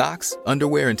 million socks,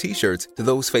 underwear, and T-shirts to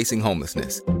those facing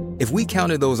homelessness. If we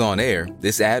counted those on air,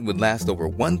 this ad would last over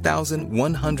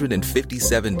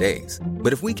 1,157 days.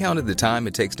 But if we counted the time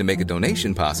it takes to make a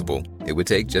donation possible, it would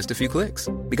take just a few clicks.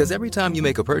 Because every time you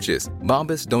make a purchase,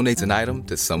 Bombas donates an item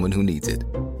to someone who needs it.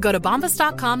 Go to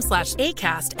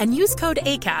bombas.com/ACAST and use code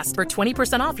ACAST for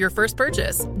 20% off your first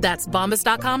purchase. That's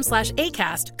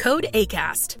bombas.com/ACAST, code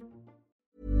ACAST.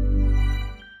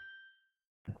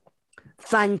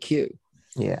 Thank you.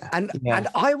 Yeah. And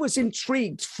I was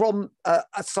intrigued from a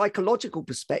psychological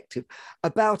perspective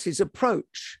about his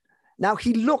approach. Now,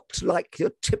 he looked like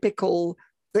your typical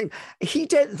thing. He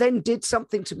then did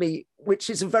something to me, which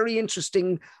is very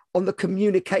interesting on the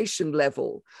communication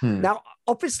level. Now,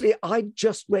 obviously, I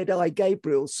just read I,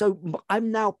 Gabriel, so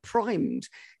I'm now primed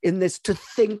in this to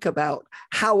think about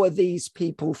how are these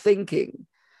people thinking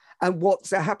and what's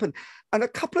happened. And a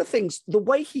couple of things, the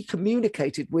way he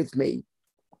communicated with me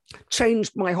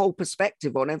changed my whole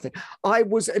perspective on everything. I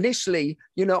was initially,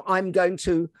 I'm going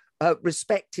to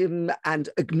respect him and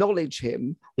acknowledge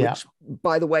him, which,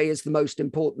 by the way, is the most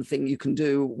important thing you can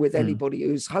do with anybody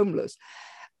who's homeless.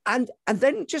 And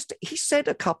then he said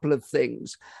a couple of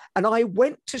things, and I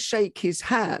went to shake his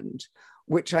hand,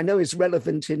 which I know is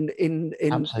relevant in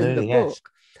the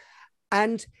book.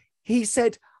 And he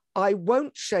said, "I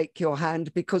won't shake your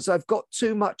hand because I've got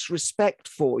too much respect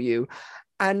for you.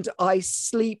 And I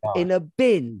sleep in a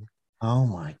bin." Oh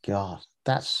my God.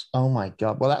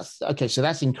 Well, that's okay. So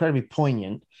that's incredibly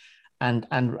poignant and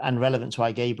relevant to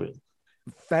I, Gabriel.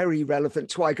 Very relevant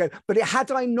to I, Gabriel. But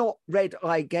had I not read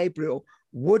I, Gabriel,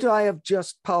 would I have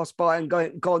just passed by and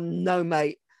gone, "No,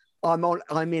 mate,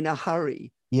 I'm in a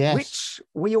hurry"? Yes. Which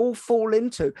we all fall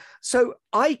into. So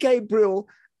I, Gabriel,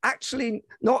 actually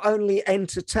not only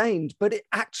entertained, but it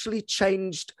actually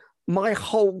changed my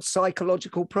whole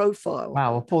psychological profile.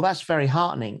 Wow, well, Paul, that's very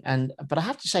heartening. But I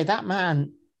have to say that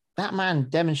man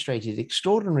demonstrated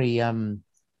extraordinary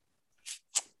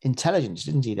intelligence,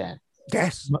 didn't he? Then,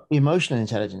 yes, emotional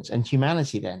intelligence and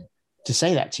humanity. Then to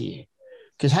say that to you,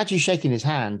 because had you shaken his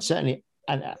hand, certainly,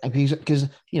 and because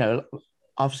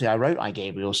obviously I wrote I,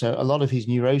 Gabriel, so a lot of his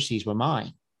neuroses were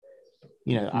mine.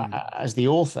 As the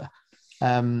author.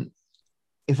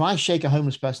 If I shake a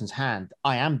homeless person's hand,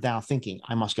 I am now thinking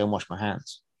I must go and wash my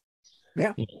hands.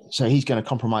 Yeah. So he's going to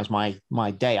compromise my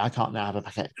day. I can't now have a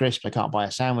packet of crisps. I can't buy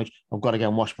a sandwich. I've got to go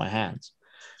and wash my hands.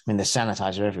 I mean, there's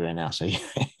sanitizer everywhere now, so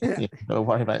you've got to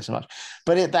worry about it so much.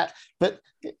 But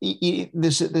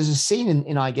there's a scene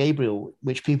in I, Gabriel,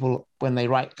 which people, when they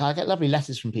write, I get lovely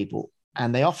letters from people,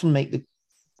 and they often make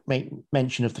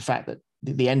mention of the fact that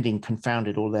the ending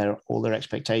confounded all their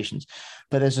expectations.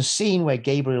 But there's a scene where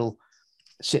Gabriel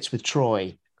sits with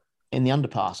Troy in the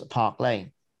underpass at Park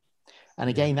Lane. And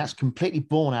again, that's completely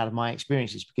born out of my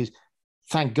experiences, because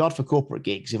thank God for corporate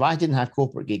gigs. If I didn't have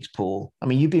corporate gigs, Paul, I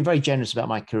mean, you've been very generous about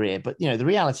my career, but the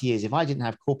reality is, if I didn't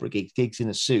have corporate gigs in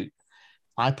a suit,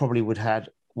 I probably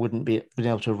wouldn't be been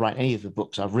able to write any of the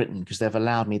books I've written, because they've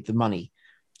allowed me the money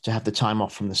to have the time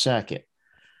off from the circuit.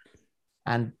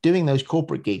 And doing those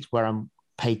corporate gigs where I'm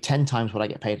paid 10 times what I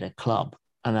get paid at a club,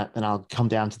 and I'll come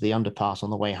down to the underpass on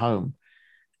the way home,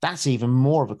 that's even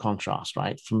more of a contrast,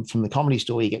 right? From the Comedy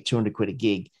Store, you get 200 quid a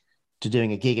gig, to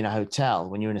doing a gig in a hotel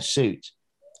when you're in a suit.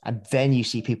 And then you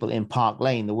see people in Park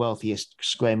Lane, the wealthiest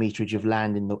square meterage of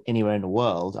land anywhere in the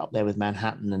world, up there with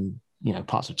Manhattan and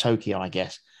parts of Tokyo, I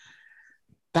guess.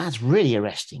 That's really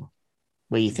arresting,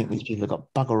 where you think these people have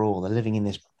got bugger all. They're living in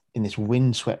this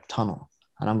windswept tunnel,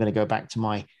 and I'm going to go back to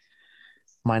my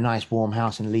nice warm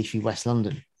house in leafy West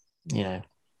London.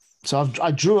 So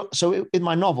in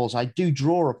my novels, I do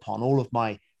draw upon all of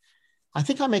my. I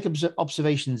think I make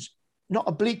observations not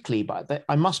obliquely, but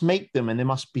I must make them, and they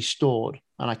must be stored,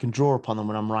 and I can draw upon them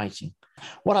when I'm writing.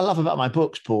 What I love about my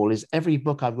books, Paul, is every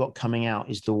book I've got coming out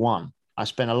is the one. I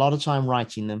spend a lot of time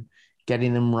writing them,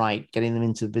 getting them right, getting them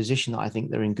into the position that I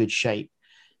think they're in good shape.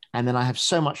 And then I have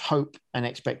so much hope and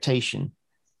expectation,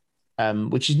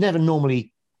 which is never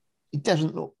normally,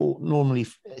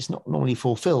 it's not normally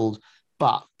fulfilled,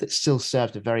 but that still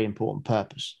served a very important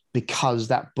purpose, because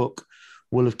that book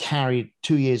will have carried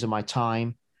 2 years of my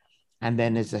time. And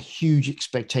then there's a huge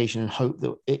expectation and hope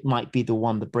that it might be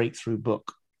the breakthrough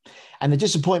book. And the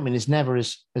disappointment is never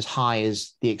as high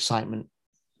as the excitement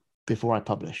before I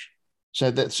publish.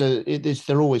 So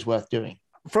they're always worth doing.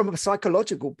 From a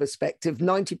psychological perspective,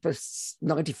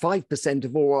 95%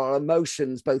 of all our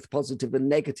emotions, both positive and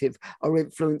negative, are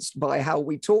influenced by how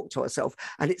we talk to ourselves.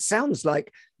 And it sounds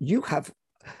like you have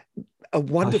a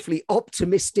wonderfully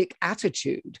optimistic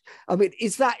attitude. I mean,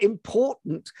 is that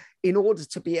important in order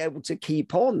to be able to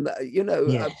keep on,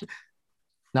 Yeah.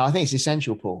 No, I think it's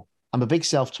essential, Paul. I'm a big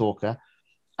self-talker,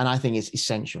 and I think it's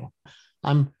essential.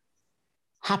 I'm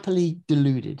happily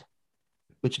deluded,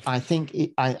 which I think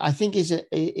is a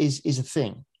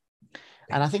thing.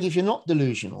 And I think if you're not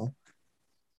delusional,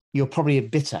 you're probably a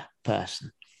bitter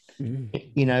person. And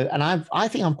I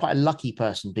think I'm quite a lucky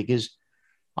person, because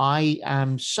I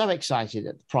am so excited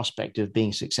at the prospect of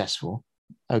being successful.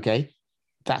 Okay,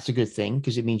 that's a good thing,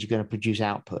 because it means you're going to produce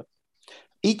output.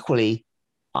 Equally,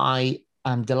 I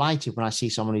am delighted when I see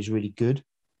someone who's really good.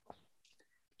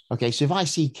 Okay, so if I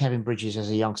see Kevin Bridges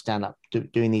as a young stand-up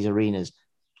doing these arenas,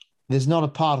 there's not a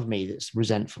part of me that's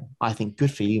resentful. I think,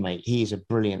 good for you, mate. He is a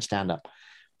brilliant stand-up.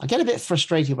 I get a bit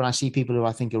frustrated when I see people who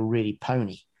I think are really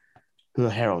pony, who are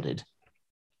heralded.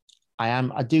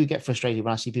 I do get frustrated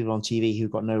when I see people on TV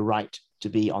who've got no right to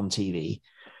be on TV.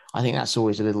 I think that's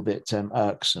always a little bit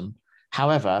irksome.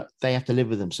 However, they have to live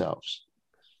with themselves,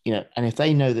 and if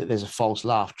they know that there's a false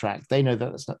laugh track, they know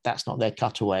that that's not their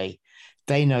cutaway,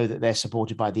 they know that they're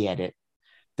supported by the edit,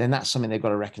 then that's something they've got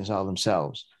to reconcile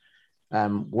themselves.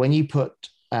 When you put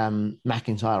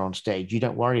McIntyre on stage, you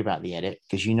don't worry about the edit,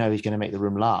 because you know he's going to make the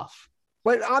room laugh.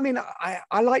 Well, I mean,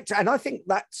 I like to, and I think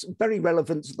that's very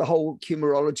relevant to the whole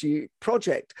Humorology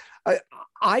project.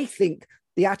 I think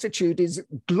the attitude is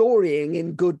glorying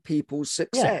in good people's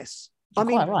success. Yeah, I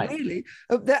mean, right. Really,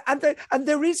 and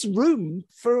there is room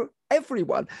for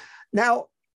everyone. Now,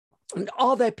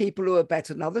 are there people who are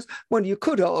better than others? Well, you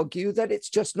could argue that it's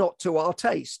just not to our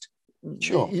taste.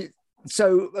 Sure.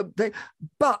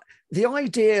 But the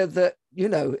idea that,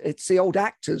 it's the old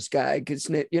actors gag,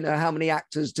 isn't it? How many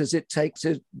actors does it take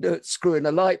to screw in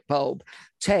a light bulb?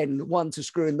 10, 1 to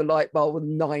screw in the light bulb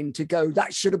and 9 to go.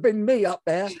 That should have been me up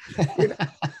there.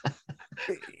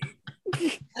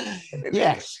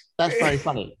 Yes, that's very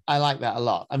funny. I like that a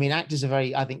lot. I mean, actors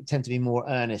tend to be more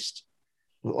earnest,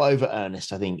 over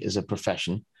earnest, I think, as a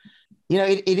profession.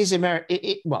 It is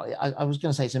I was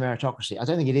going to say it's a meritocracy. I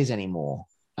don't think it is anymore.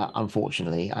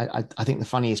 Unfortunately, I think the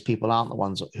funniest people aren't the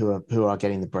ones who are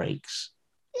getting the breaks.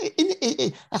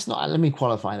 That's not. Let me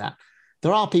qualify that.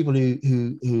 There are people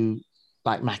who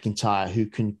like McIntyre, who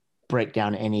can break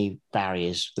down any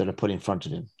barriers that are put in front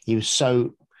of him. He was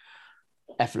so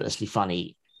effortlessly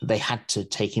funny, they had to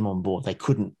take him on board. They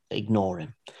couldn't ignore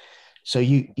him. So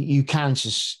you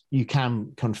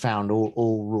can confound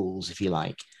all rules, if you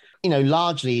like.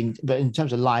 Largely, but in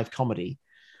terms of live comedy,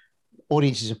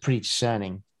 audiences are pretty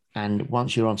discerning, and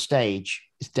once you're on stage,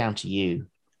 it's down to you,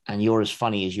 and you're as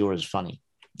funny as you're as funny,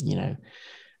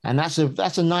 and that's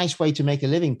a nice way to make a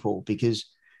living, Paul, because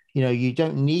you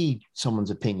don't need someone's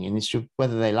opinion. It's just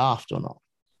whether they laughed or not.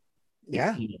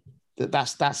 Yeah,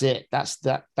 that's it. That's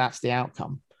the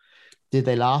outcome. Did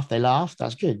they laugh? They laughed.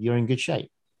 That's good. You're in good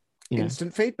shape.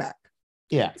 Instant feedback.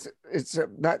 Yeah,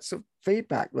 that's a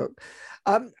feedback. Look,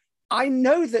 I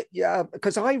know that,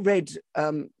 because I read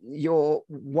your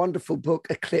wonderful book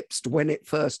Eclipsed when it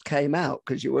first came out,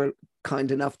 because you were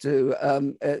kind enough to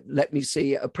let me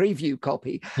see a preview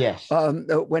copy. Yes.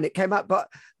 When it came out. But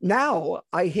now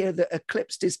I hear that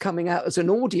Eclipsed is coming out as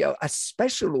a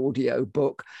special audio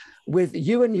book with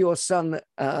you and your son,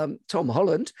 Tom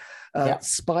Holland,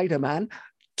 Spider-Man,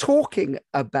 talking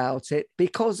about it,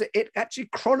 because it actually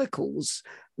chronicles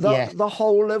the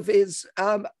whole of his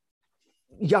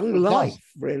young life,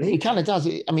 really. It kind of does.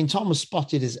 I mean, Tom was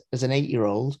spotted as an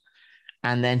 8-year-old,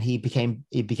 and then he became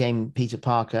Peter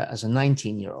Parker as a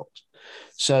 19-year-old.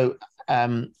 So,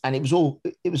 and it was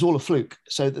all a fluke.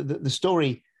 So the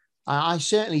story, I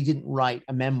certainly didn't write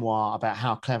a memoir about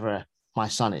how clever my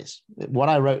son is. What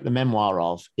I wrote the memoir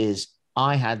of is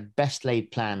I had best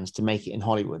laid plans to make it in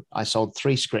Hollywood. I sold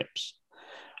 3 scripts.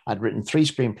 I'd written 3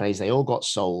 screenplays. They all got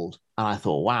sold. And I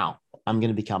thought, wow, I'm going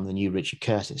to become the new Richard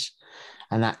Curtis.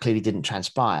 And that clearly didn't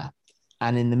transpire.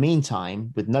 And in the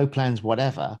meantime, with no plans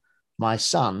whatever, my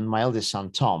eldest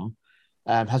son, Tom,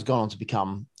 has gone on to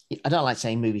become, I don't like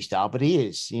saying movie star, but he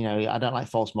is. You know, I don't like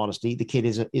false modesty. The kid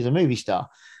is a movie star.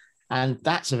 And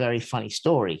that's a very funny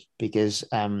story because,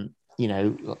 like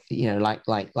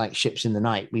ships in the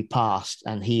night, we passed,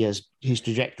 and his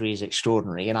trajectory is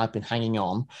extraordinary, and I've been hanging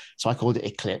on. So I called it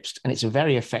Eclipsed, and it's a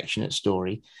very affectionate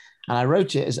story. And I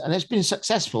wrote it and it's been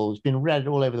successful. It's been read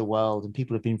all over the world, and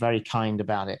people have been very kind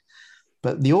about it.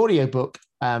 But the audiobook,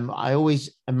 I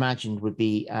always imagined would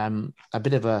be a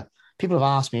bit of a. People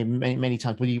have asked me many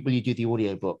times, will you do the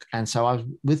audiobook? And so I was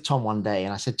with Tom one day,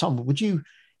 and I said, Tom,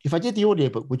 if I did the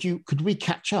audiobook, could we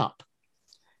catch up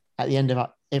at the end of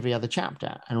every other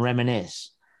chapter and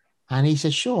reminisce? And he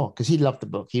said, sure, because he loved the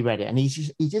book. He read it. And he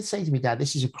did say to me, Dad,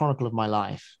 this is a chronicle of my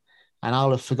life. And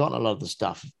I'll have forgotten a lot of the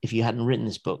stuff if you hadn't written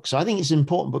this book. So I think it's an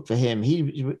important book for him.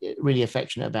 He's really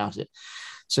affectionate about it.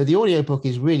 So the audiobook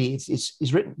is really,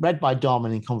 it's read by Dom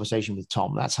and in conversation with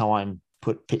Tom. That's how I'm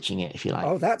pitching it, if you like.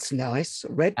 Oh, that's nice.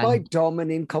 Read by Dom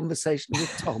and in conversation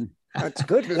with Tom. That's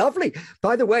good. Lovely.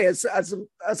 By the way, as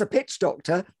a pitch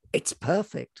doctor, it's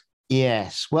perfect.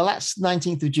 Yes. Well, that's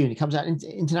 19th of June. It comes out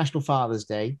International Father's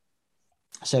Day.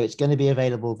 So it's going to be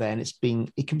available then.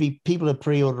 It can be, people are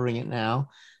pre-ordering it now.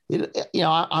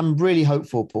 I'm really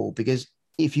hopeful, Paul, because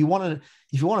if you want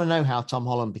to know how Tom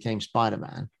Holland became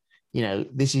Spider-Man,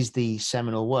 this is the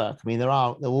seminal work. I mean, there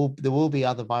will be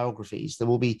other biographies. There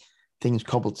will be things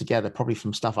cobbled together, probably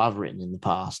from stuff I've written in the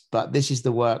past. But this is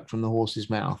the work from the horse's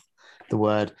mouth, the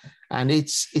word, and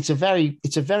it's a very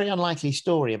unlikely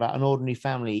story about an ordinary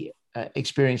family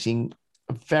experiencing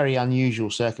very unusual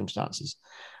circumstances.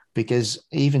 Because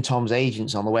even Tom's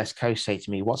agents on the West Coast say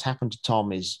to me, "What's happened to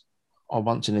Tom is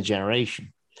once in a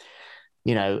generation,"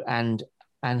 and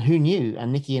who knew?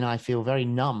 And Nikki and I feel very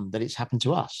numb that it's happened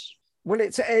to us. Well,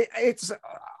 it's.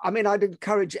 I mean, I'd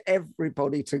encourage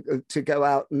everybody to go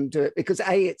out and do it because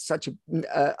it's such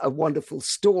a wonderful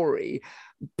story,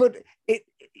 but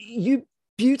you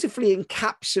beautifully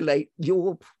encapsulate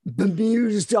your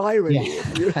bemused irony. Yeah.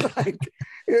 If you like.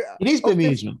 It is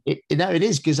bemusing. It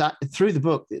is because through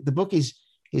the book is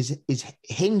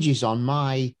hinges on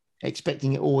my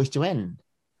expecting it always to end.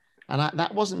 And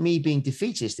that wasn't me being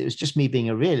defeatist. It was just me being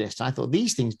a realist. I thought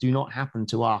these things do not happen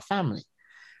to our family.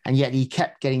 And yet he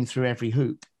kept getting through every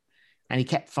hoop and he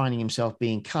kept finding himself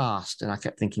being cast. And I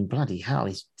kept thinking, bloody hell,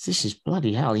 this is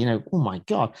bloody hell, oh my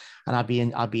God. And I'd be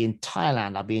in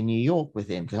Thailand. I'd be in New York with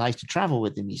him because I used to travel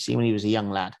with him, you see, when he was a young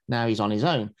lad. Now he's on his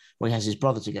own. Well, he has his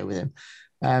brother to go with him.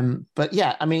 But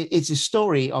yeah, I mean, it's a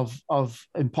story of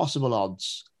impossible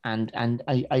odds and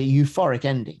a euphoric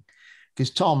ending.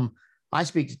 Because I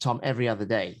speak to Tom every other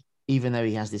day, even though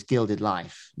he has this gilded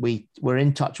life. We're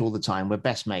in touch all the time. We're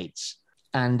best mates.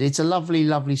 And it's a lovely,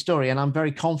 lovely story. And I'm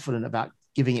very confident about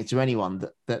giving it to anyone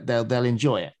that they'll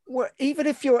enjoy it. Well, even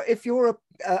if you're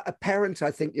a parent,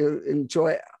 I think you'll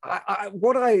enjoy it.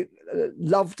 What I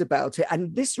loved about it,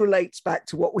 and this relates back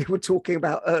to what we were talking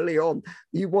about early on,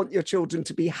 you want your children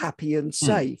to be happy and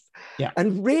safe. Yeah.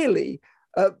 And really,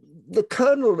 the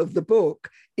kernel of the book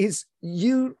is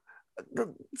you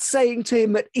saying to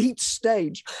him at each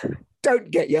stage,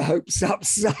 don't get your hopes up,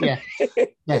 son. Yeah.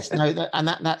 Yes. No.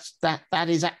 That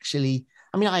is actually.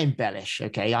 I mean, I embellish.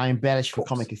 Okay, I embellish for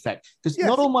comic effect because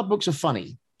not all my books are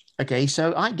funny. Okay,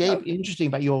 so interesting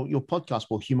about your podcast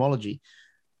called Humology.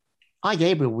 I,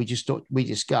 Gabriel, we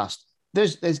discussed.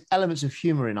 There's elements of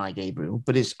humor in I, Gabriel,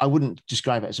 but I wouldn't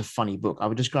describe it as a funny book. I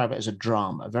would describe it as a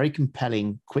drama, a very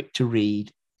compelling, quick to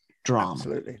read drama.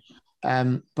 Absolutely.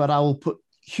 But I will put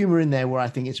humor in there where I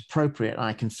think it's appropriate and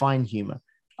I can find humor.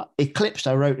 Eclipsed,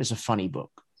 I wrote as a funny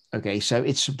book. Okay, so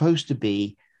it's supposed to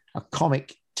be a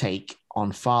comic take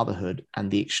on fatherhood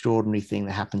and the extraordinary thing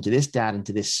that happened to this dad and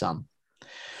to this son.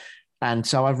 And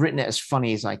so I've written it as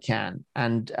funny as I can.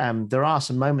 And there are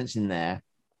some moments in there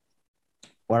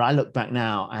where I look back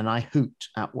now and I hoot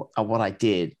at what I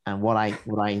did and what I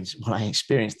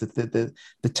experienced. The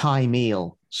Thai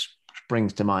meal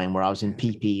springs to mind, where I was in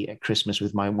PP at Christmas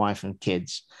with my wife and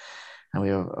kids, and we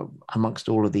were amongst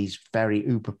all of these very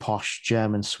uber posh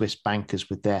German Swiss bankers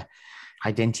with their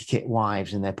identikit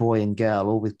wives and their boy and girl,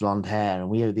 all with blonde hair, and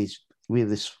we have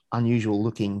this unusual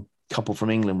looking couple from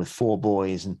England with 4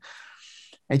 boys, and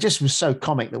it just was so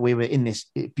comic that we were in this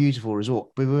beautiful resort.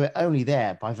 We were only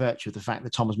there by virtue of the fact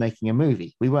that Tom was making a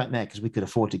movie. We weren't there because we could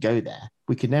afford to go there.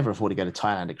 We could never afford to go to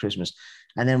Thailand at Christmas.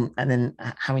 And then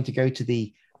having to go to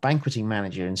the banqueting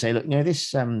manager and say, look,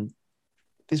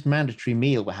 this mandatory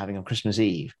meal we're having on Christmas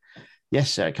Eve. Yes,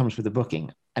 sir, it comes with the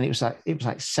booking. And it was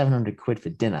like 700 quid for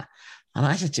dinner. And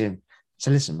I said to him,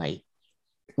 so listen, mate,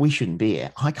 we shouldn't be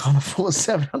here. I can't afford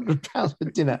 £700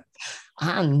 for dinner.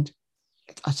 And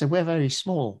I said, we're very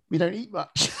small. We don't eat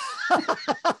much.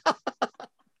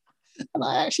 And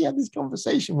I actually had this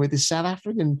conversation with this South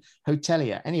African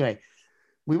hotelier. Anyway,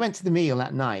 we went to the meal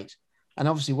that night. And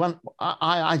obviously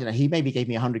I don't know, he maybe gave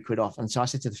me 100 quid off. And so I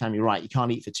said to the family, right, you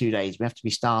can't eat for 2 days. We have to be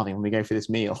starving when we go for this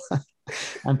meal.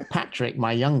 And Patrick,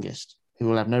 my youngest, who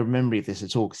will have no memory of this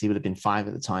at all because he would have been 5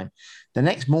 at the time. The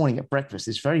next morning at breakfast,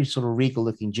 this very sort of regal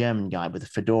looking German guy with a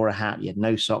fedora hat, he had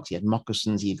no socks, he had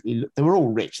moccasins, they were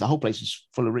all rich. The whole place was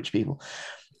full of rich people.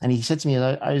 And he said to me,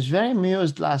 I was very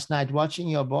amused last night watching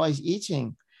your boys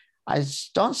eating. I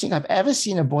don't think I've ever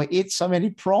seen a boy eat so many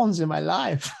prawns in my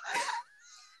life.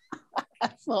 I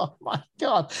thought, my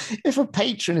God, if a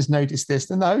patron has noticed this,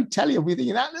 then the hotelier will be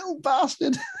thinking, that little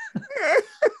bastard.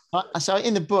 So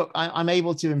in the book, I'm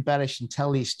able to embellish and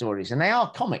tell these stories, and they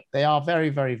are comic. They are very,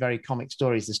 very, very comic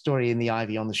stories. The story in The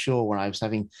Ivy on the Shore, when I was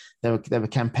they were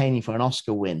campaigning for an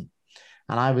Oscar win,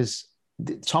 and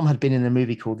Tom had been in a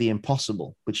movie called The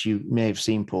Impossible, which you may have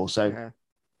seen, Paul. So yeah.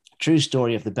 True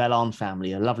story of the Bellon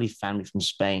family, a lovely family from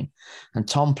Spain, and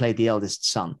Tom played the eldest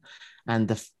son. And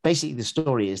basically the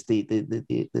story is the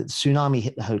tsunami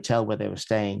hit the hotel where they were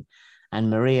staying, and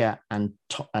Maria and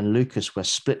Lucas were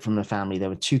split from the family. They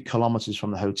were 2 kilometers from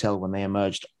the hotel when they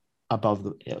emerged above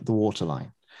the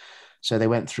waterline. So they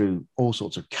went through all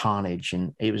sorts of carnage,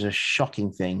 and it was a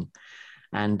shocking thing.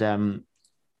 And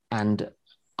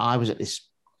I was at this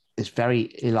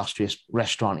very illustrious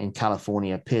restaurant in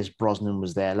California. Pierce Brosnan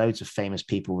was there. Loads of famous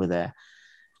people were there.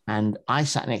 And I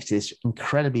sat next to this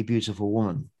incredibly beautiful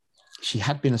woman. She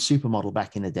had been a supermodel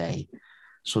back in the day,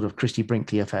 sort of Christy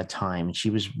Brinkley of her time. And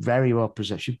she was very well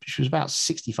preserved. She was about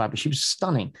 65, but she was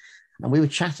stunning. And we were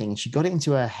chatting, and she got it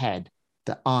into her head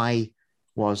that I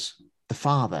was the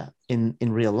father in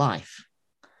real life.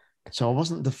 So I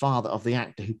wasn't the father of the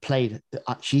actor who played.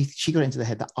 She got into the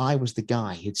head that I was the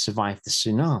guy who'd survived the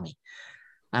tsunami.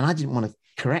 And I didn't want to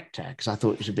correct her because I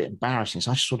thought it was a bit embarrassing.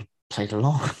 So I just sort of played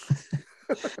along.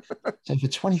 So for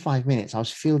 25 minutes, I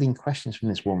was fielding questions from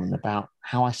this woman about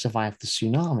how I survived the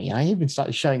tsunami. And I even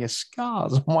started showing her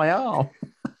scars on my arm.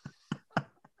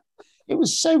 It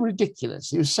was so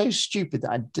ridiculous. It was so stupid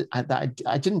that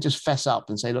I didn't just fess up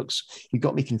and say, look, you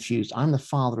got me confused. I'm the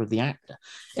father of the actor.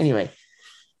 Anyway,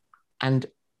 and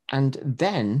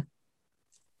then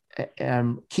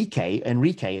Enrique,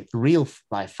 the real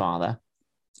life father,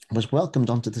 was welcomed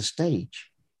onto the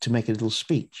stage to make a little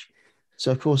speech.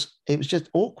 So, of course, it was just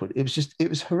awkward. It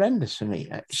was horrendous for me.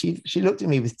 She looked at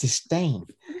me with disdain.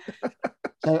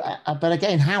 So, but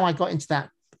again, how I got into that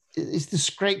is the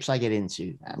scrapes I get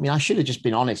into. I mean, I should have just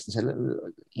been honest and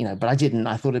said, but I didn't.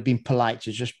 I thought it'd been polite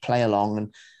to just play along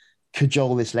and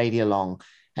cajole this lady along.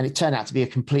 And it turned out to be a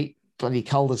complete bloody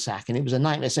cul-de-sac, and it was a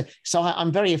nightmare. So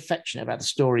I'm very affectionate about the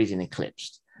stories in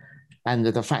Eclipsed. And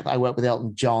the fact that I worked with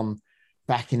Elton John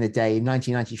back in the day, in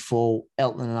 1994,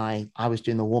 Elton and I was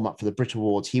doing the warm-up for the Brit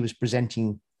Awards. He was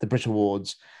presenting the Brit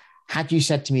Awards. Had you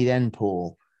said to me then,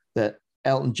 Paul, that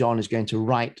Elton John is going to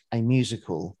write a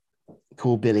musical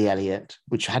called Billy Elliot,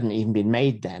 which hadn't even been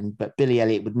made then, but Billy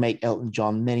Elliot would make Elton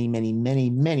John many, many, many,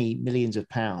 many millions of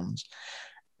pounds,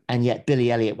 and yet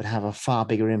Billy Elliot would have a far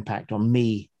bigger impact on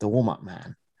me, the warm-up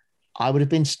man, I would have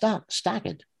been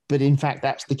staggered. But in fact,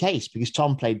 that's the case, because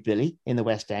Tom played Billy in the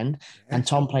West End, and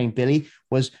Tom playing Billy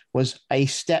was a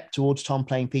step towards Tom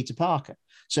playing Peter Parker.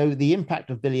 So the impact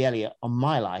of Billy Elliot on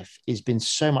my life has been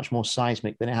so much more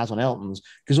seismic than it has on Elton's,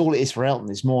 because all it is for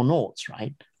Elton is more noughts,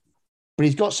 right? But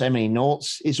he's got so many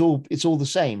noughts, it's all the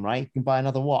same, right? You can buy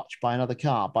another watch, buy another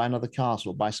car, buy another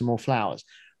castle, buy some more flowers.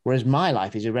 Whereas my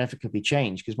life is irrevocably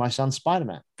changed because my son's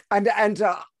Spider-Man. And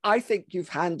I think you've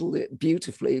handled it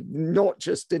beautifully, not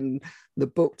just in the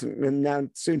book and now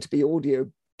soon to be audio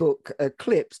book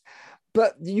clips,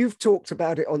 but you've talked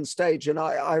about it on stage. And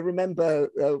I remember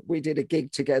we did a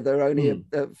gig together only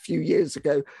a few years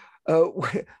ago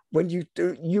when you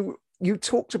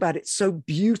talked about it so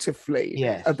beautifully,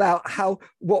 about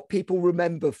what people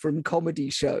remember from comedy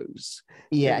shows.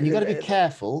 Yeah, and you've got to be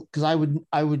careful, because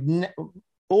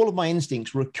all of my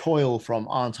instincts recoil from,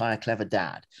 aren't I a clever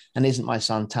dad? And isn't my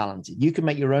son talented? You can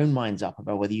make your own minds up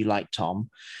about whether you like Tom,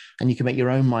 and you can make your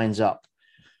own minds up.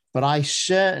 But I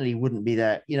certainly wouldn't be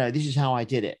there. This is how I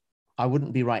did it. I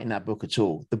wouldn't be writing that book at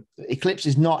all. The Eclipse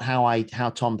is not how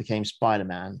Tom became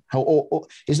Spider-Man. Or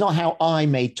it's not how I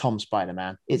made Tom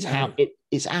Spider-Man. It's how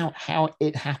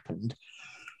it happened.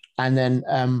 And then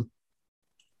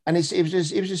and it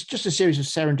was just a series of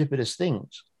serendipitous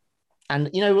things. And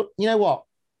you know what?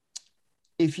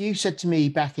 If you said to me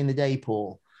back in the day,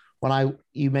 Paul, when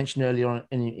you mentioned earlier on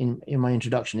in my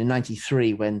introduction in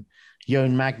 '93, when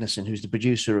Jon Magnuson, who's the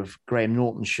producer of Graham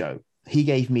Norton's show, he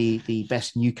gave me the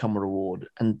Best Newcomer Award,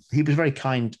 and he was very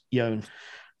kind, Jon.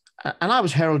 And I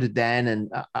was heralded then,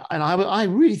 and I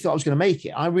really thought I was going to make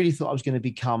it. I really thought I was going to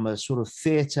become a sort of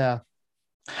theatre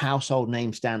household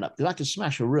name stand-up, because I could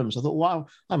smash a room. So I thought, well,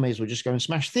 I may as well just go and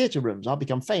smash theatre rooms. I'll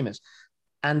become famous.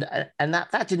 And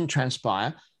that didn't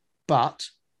transpire. But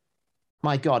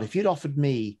my God, if you'd offered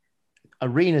me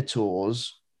arena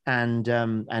tours and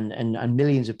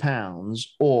millions of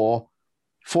pounds, or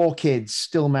 4 kids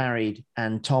still married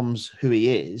and Tom's who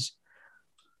he is,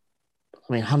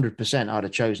 I mean, 100% I'd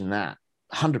have chosen that,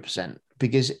 100%,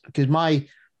 because my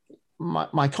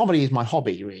comedy is my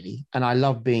hobby, really, and I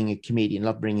love being a comedian,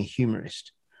 love being a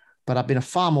humorist. But I've been a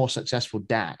far more successful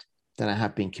dad than I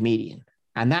have been comedian,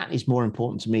 and that is more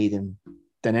important to me than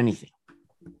anything.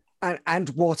 And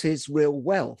what is real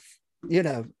wealth?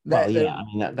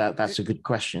 That's a good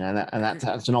question, and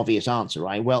that's an obvious answer,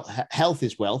 right? Well, health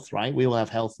is wealth, right? We all have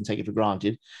health and take it for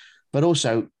granted, but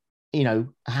also, a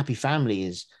happy family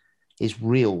is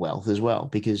real wealth as well,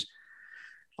 because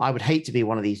I would hate to be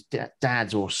one of these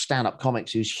dads or stand-up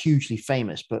comics who's hugely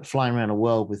famous but flying around the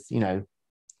world with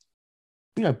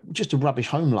just a rubbish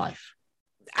home life.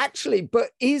 Actually,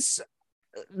 but is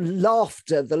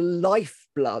laughter the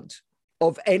lifeblood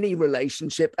of any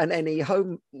relationship and any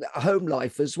home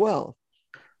life as well?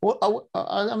 Well,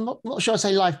 I'm not sure I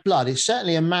say lifeblood. It's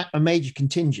certainly a major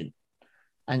contingent,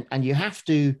 and you have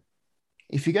to,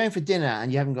 if you're going for dinner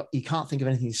and you can't think of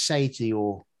anything to say to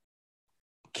your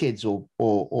kids or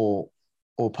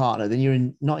partner, then you're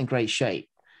not in great shape.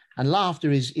 And laughter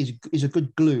is a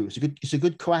good glue. It's a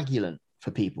good coagulant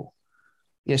for people.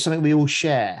 Something we all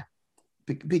share.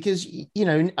 Because,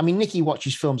 Nikki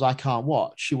watches films I can't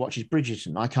watch. She watches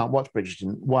Bridgerton. I can't watch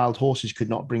Bridgerton. Wild Horses could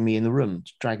not bring me in the room,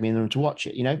 drag me in the room to watch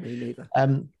it, Me neither.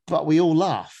 But we all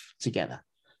laugh together.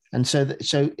 And so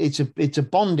it's a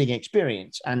bonding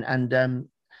experience. And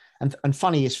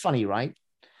funny is funny, right?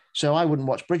 So I wouldn't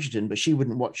watch Bridgerton, but she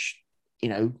wouldn't watch,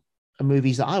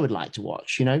 movies that I would like to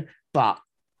watch, but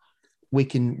we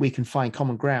can find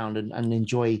common ground and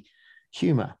enjoy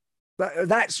humor. But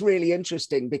that's really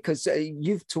interesting, because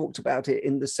you've talked about it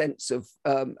in the sense of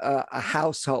a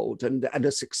household and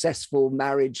a successful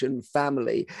marriage and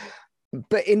family.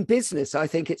 But in business, I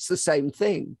think it's the same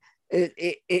thing.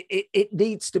 It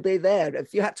needs to be there.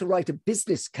 If you had to write a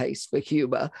business case for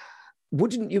humor,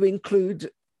 wouldn't you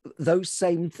include those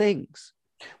same things?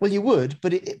 Well, you would,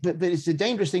 but it's a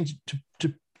dangerous thing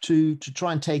to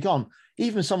try and take on.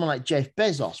 Even someone like Jeff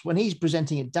Bezos, when he's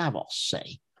presenting at Davos,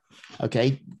 say,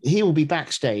 okay, he will be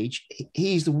backstage.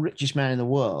 He's the richest man in the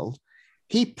world.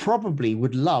 He probably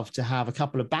would love to have a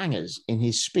couple of bangers in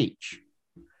his speech.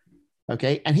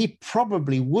 Okay. And he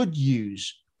probably would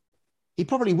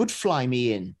fly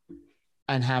me in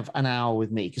and have an hour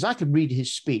with me, because I could read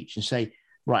his speech and say,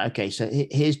 right, okay, so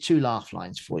here's 2 laugh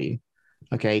lines for you.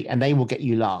 Okay. And they will get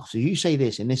you laugh. So you say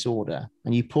this in this order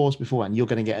and you pause before, and you're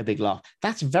going to get a big laugh.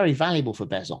 That's very valuable for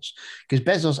Bezos, because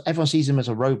Bezos, everyone sees him as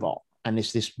a robot and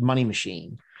this money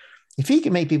machine. If he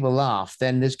can make people laugh,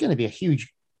 then there's going to be a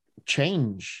huge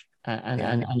change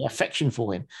and affection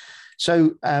for him.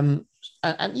 So, look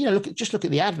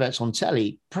at the adverts on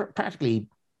telly. Practically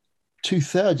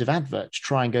 2/3 of adverts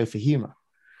try and go for humor.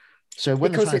 So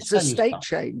because it's a state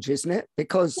change, isn't it?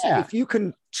 Because if you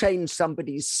can change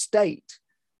somebody's state,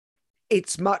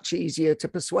 it's much easier to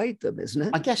persuade them, isn't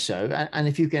it? I guess so. And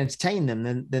if you can entertain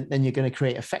them, then you're going to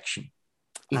create affection.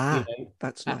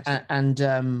 That's nice. And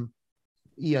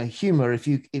humor. If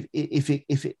you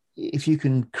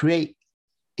can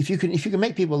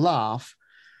make people laugh,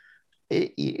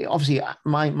 obviously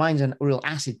mine's a real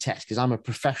acid test because I'm a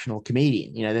professional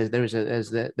comedian. You know, there's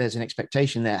an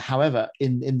expectation there. However,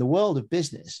 in the world of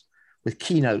business with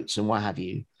keynotes and what have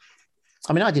you,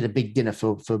 I mean, I did a big dinner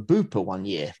for Bupa one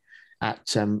year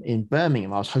at in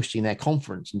Birmingham. I was hosting their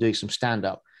conference and doing some stand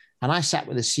up, and I sat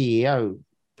with the CEO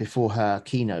before her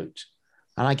keynote,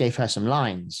 and I gave her some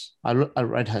lines. I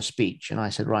read her speech, and I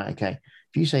said, right, okay,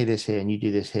 if you say this here and you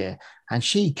do this here, and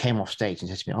she came off stage and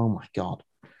said to me, "Oh my God,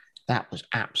 that was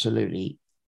absolutely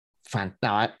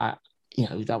fantastic."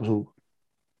 Now, that was all.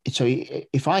 So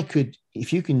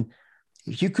if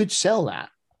you could sell that,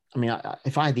 I mean,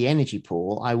 if I had the energy,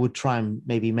 Paul, I would try and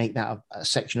maybe make that a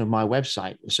section of my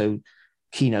website. So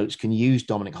keynotes can use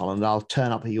Dominic Holland. I'll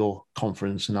turn up at your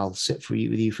conference and I'll sit with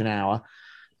you for an hour.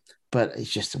 But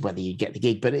it's just whether you get the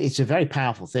gig. But it's a very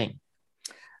powerful thing.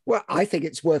 Well, I think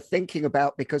it's worth thinking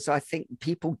about because I think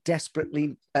people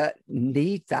desperately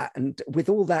need that. And with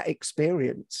all that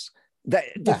experience,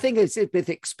 the thing is with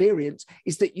experience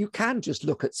is that you can just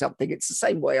look at something. It's the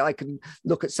same way I can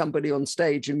look at somebody on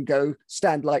stage and go,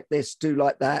 stand like this, do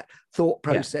like that, thought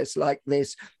process like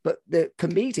this. But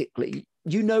comedically,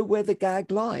 you know where the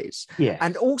gag lies. Yeah.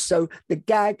 And also the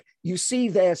gag, you see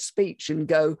their speech and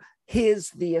go, here's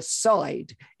the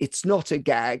aside. It's not a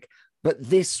gag, but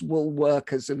this will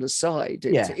work as an aside.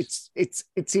 It's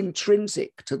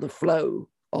intrinsic to the flow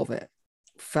of it.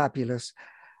 Fabulous.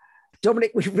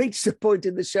 Dominic, we've reached the point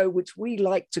in the show which we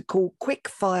like to call quick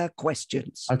fire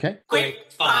questions. Okay.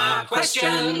 Quick fire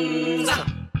questions.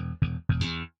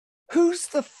 Who's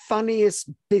the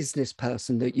funniest business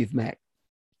person that you've met?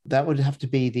 That would have to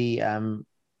be the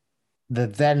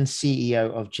then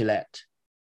CEO of Gillette.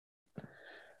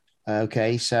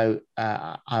 Okay, so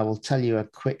I will tell you a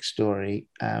quick story.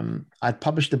 I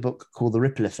published a book called The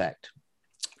Ripple Effect,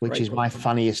 which is my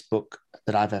funniest book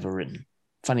that I've ever written,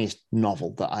 funniest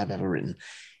novel that I've ever written.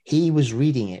 He was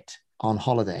reading it on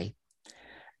holiday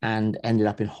and ended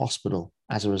up in hospital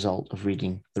as a result of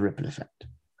reading The Ripple Effect.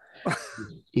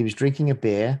 He was drinking a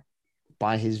beer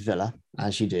by his villa,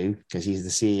 as you do, because he's the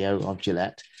CEO of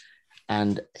Gillette.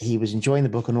 And he was enjoying the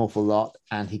book an awful lot.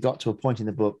 And he got to a point in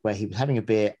the book where he was having a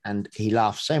beer and he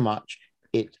laughed so much,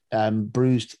 it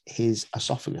bruised his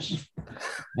esophagus.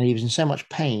 And he was in so much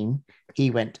pain,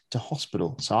 he went to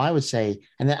hospital. So I would say,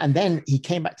 and then he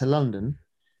came back to London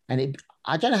and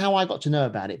I don't know how I got to know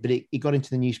about it, but it got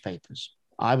into the newspapers.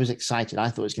 I was excited. I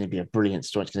thought it was going to be a brilliant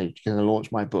story. It's going to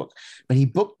launch my book. But he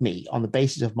booked me on the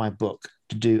basis of my book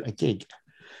to do a gig.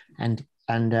 And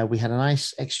we had a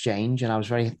nice exchange, and I was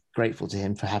very grateful to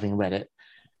him for having read it.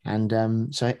 And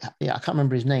I can't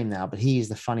remember his name now, but he is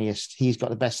the funniest. He's got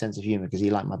the best sense of humor because he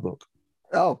liked my book.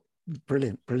 Oh,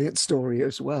 brilliant story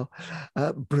as well.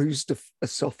 Bruised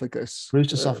esophagus.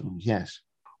 Bruised esophagus, yes.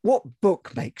 What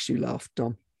book makes you laugh,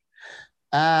 Dom?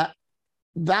 That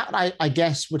I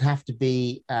guess would have to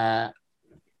be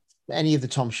any of the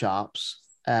Tom Sharps.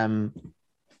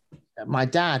 My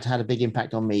dad had a big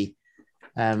impact on me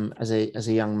as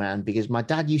a young man, because my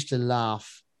dad used to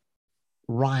laugh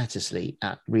riotously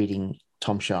at reading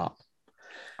Tom Sharp.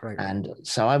 Great. And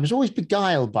so I was always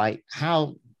beguiled by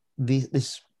how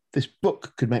this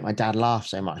book could make my dad laugh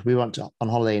so much. We went on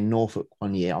holiday in Norfolk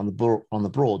one year on the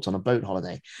Broads on a boat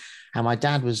holiday, and my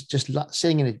dad was just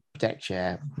sitting in a deck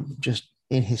chair, just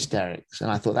in hysterics.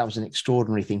 And I thought that was an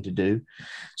extraordinary thing to do.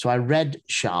 So I read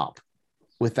Sharp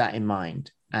with that in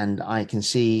mind. And I can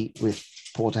see with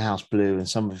Porterhouse Blue and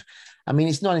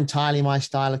it's not entirely my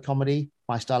style of comedy,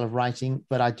 my style of writing,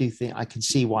 but I do think I can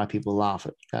see why people laugh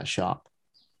at Sharp.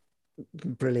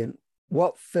 Brilliant.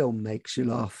 What film makes you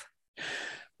laugh?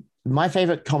 My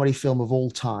favorite comedy film of all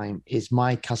time is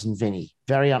My Cousin Vinny.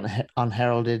 Very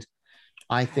unheralded.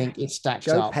 I think it stacks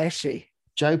up.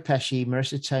 Joe Pesci,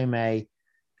 Marissa Tomei,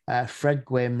 Fred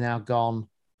Gwynne, now gone,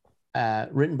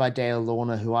 written by Dale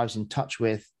Lorna, who I was in touch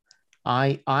with.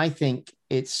 I think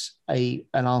it's an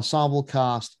ensemble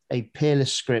cast, a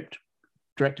peerless script,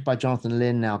 directed by Jonathan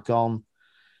Lynn, now gone.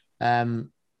 Better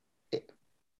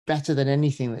than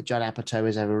anything that Judd Apatow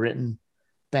has ever written,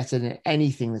 better than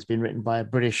anything that's been written by a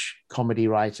British comedy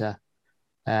writer.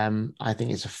 I think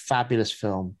it's a fabulous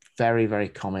film, very, very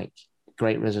comic,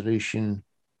 great resolution,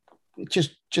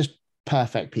 just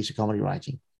perfect piece of comedy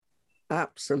writing.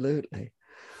 Absolutely.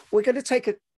 We're going to take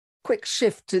a quick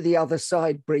shift to the other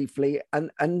side briefly and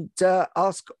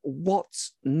ask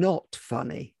what's not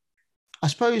funny. I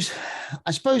suppose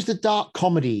the dark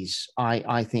comedies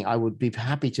I think I would be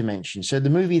happy to mention. So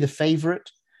the movie The Favourite,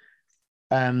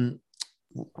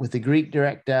 with the Greek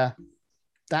director,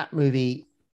 that movie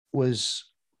was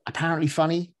apparently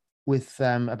funny, with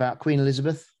about Queen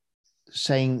Elizabeth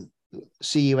saying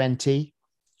CUNT.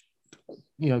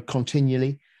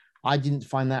 continually. I didn't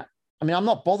find that. I mean, I'm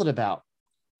not bothered about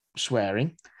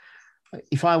swearing.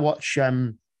 If I watch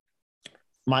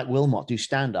Mike Wilmot do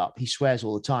stand-up, he swears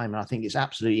all the time, and I think it's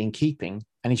absolutely in keeping,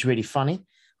 and he's really funny.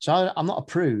 So I'm not a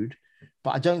prude,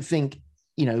 but I don't think,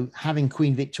 having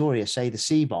Queen Victoria say the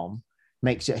C-bomb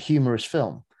makes it a humorous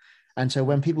film. And so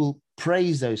when people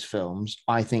praise those films,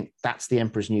 I think that's the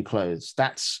Emperor's New Clothes.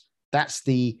 That's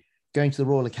the going to the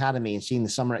Royal Academy and seeing the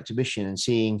summer exhibition and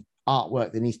seeing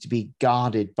artwork that needs to be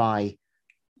guarded by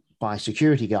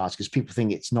security guards because people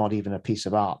think it's not even a piece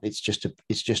of art. It's just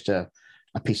a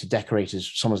piece of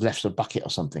decorators. Someone's left a bucket or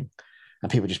something,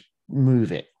 and people just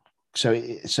move it. So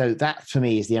that for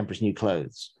me is the Emperor's New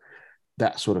Clothes,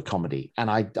 that sort of comedy. And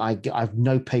I have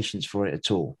no patience for it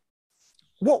at all.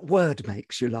 What word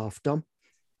makes you laugh, Dom?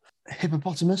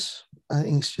 Hippopotamus. I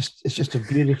think it's just a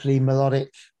beautifully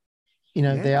melodic.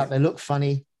 They look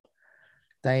funny.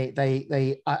 I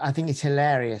think it's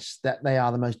hilarious that they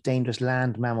are the most dangerous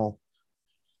land mammal,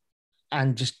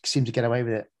 and just seem to get away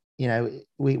with it.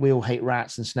 We all hate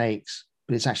rats and snakes,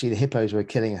 but it's actually the hippos who are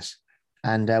killing us,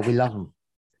 and we love them.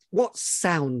 What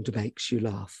sound makes you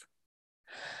laugh?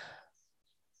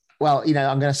 Well, I'm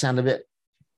going to sound a bit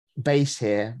base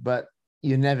here, but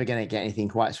you're never going to get anything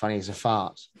quite as funny as a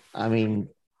fart. I mean,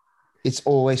 it's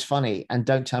always funny, and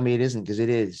don't tell me it isn't, because it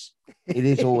is. It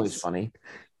is always funny,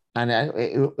 and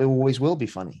it always will be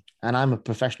funny. And I'm a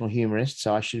professional humorist,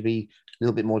 so I should be a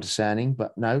little bit more discerning,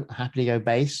 but no, happily go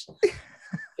base.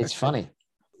 It's funny.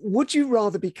 Would you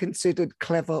rather be considered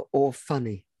clever or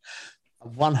funny?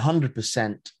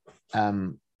 100%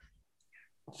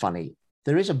 funny.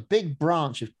 There is a big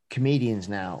branch of comedians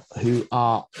now who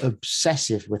are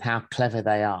obsessive with how clever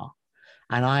they are.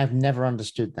 And I have never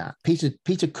understood that.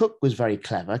 Peter Cook was very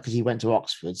clever because he went to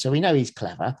Oxford. So we know he's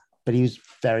clever, but he was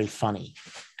very funny.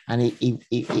 And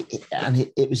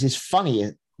it was his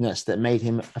funniness that made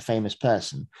him a famous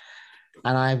person.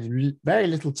 And I have very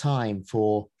little time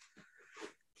for,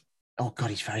 oh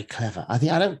God, he's very clever. I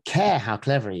don't care how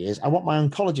clever he is. I want my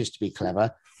oncologist to be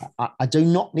clever. I do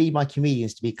not need my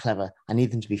comedians to be clever. I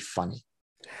need them to be funny.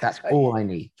 That's all I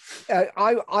need.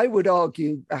 I would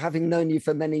argue, having known you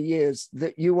for many years,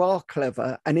 that you are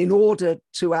clever. And in order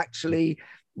to actually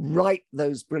write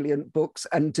those brilliant books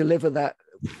and deliver that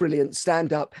brilliant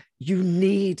stand-up, you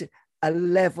need a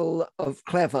level of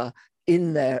clever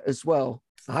in there as well.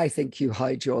 I think you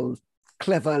hide your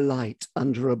clever light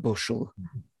under a bushel.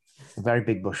 A very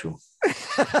big bushel.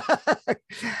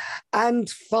 And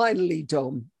finally,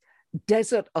 Dom,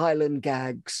 desert island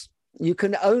gags. You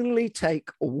can only take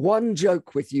one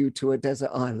joke with you to a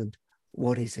desert island.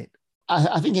 What is it?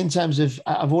 I think in terms of,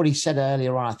 I've already said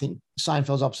earlier on, I think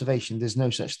Seinfeld's observation, there's no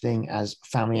such thing as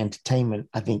family entertainment,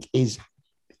 I think is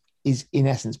in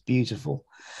essence beautiful.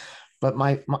 But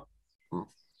I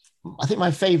think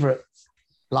my favorite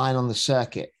line on the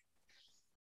circuit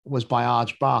was by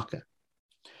Arj Barker,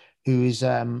 who is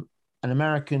an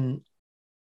American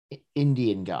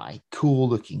Indian guy, cool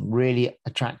looking, really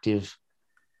attractive,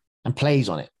 and plays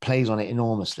on it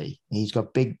enormously. He's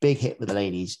got big hit with the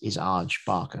ladies, is Arj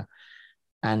Barker.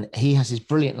 And he has this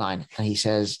brilliant line, and he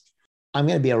says, I'm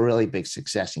going to be a really big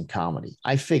success in comedy.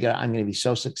 I figure I'm going to be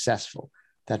so successful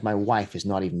that my wife is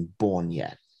not even born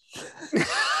yet.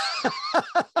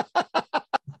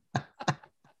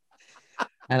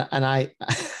 and I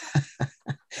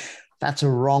that's a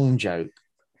wrong joke,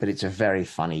 but it's a very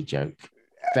funny joke.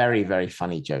 Very, very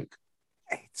funny joke.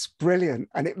 It's brilliant.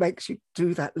 And it makes you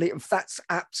do that. That's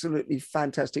absolutely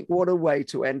fantastic. What a way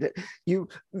to end it. You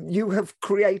have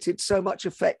created so much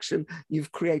affection.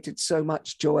 You've created so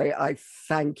much joy. I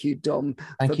thank you, Dom,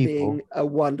 for being Paul. A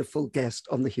wonderful guest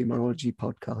on the Humourology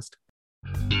Podcast.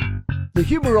 The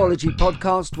Humourology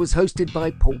Podcast was hosted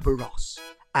by Paul Barros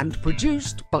and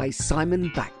produced by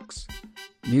Simon Banks.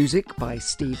 Music by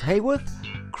Steve Hayworth,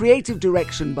 creative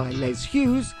direction by Les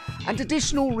Hughes, and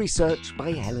additional research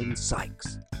by Helen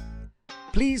Sykes.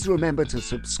 Please remember to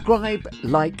subscribe,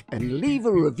 like, and leave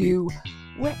a review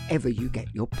wherever you get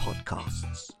your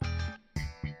podcasts.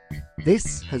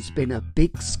 This has been a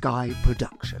Big Sky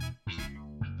production.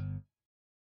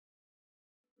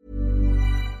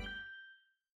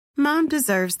 Mom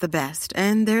deserves the best,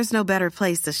 and there's no better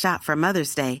place to shop for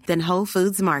Mother's Day than Whole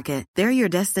Foods Market. They're your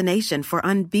destination for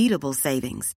unbeatable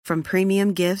savings, from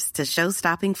premium gifts to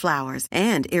show-stopping flowers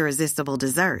and irresistible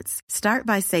desserts. Start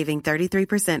by saving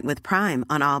 33% with Prime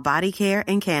on all body care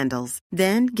and candles.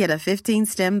 Then get a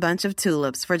 15-stem bunch of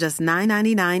tulips for just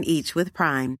 $9.99 each with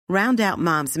Prime. Round out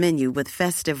Mom's menu with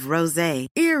festive rosé,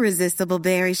 irresistible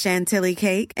berry chantilly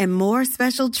cake, and more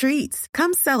special treats.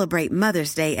 Come celebrate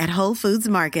Mother's Day at Whole Foods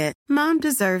Market. Market. Mom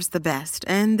deserves the best,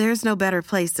 and there's no better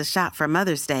place to shop for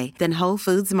Mother's Day than Whole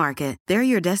Foods Market. They're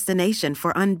your destination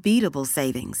for unbeatable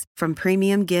savings, from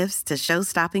premium gifts to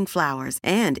show-stopping flowers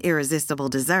and irresistible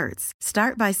desserts.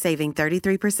 Start by saving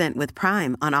 33% with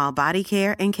Prime on all body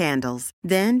care and candles.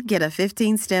 Then get a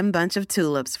 15-stem bunch of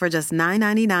tulips for just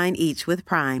 $9.99 each with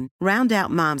Prime. Round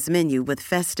out Mom's menu with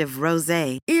festive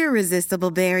rosé,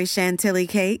 irresistible berry chantilly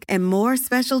cake, and more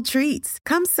special treats.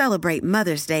 Come celebrate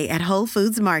Mother's Day at Whole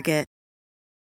Foods Market.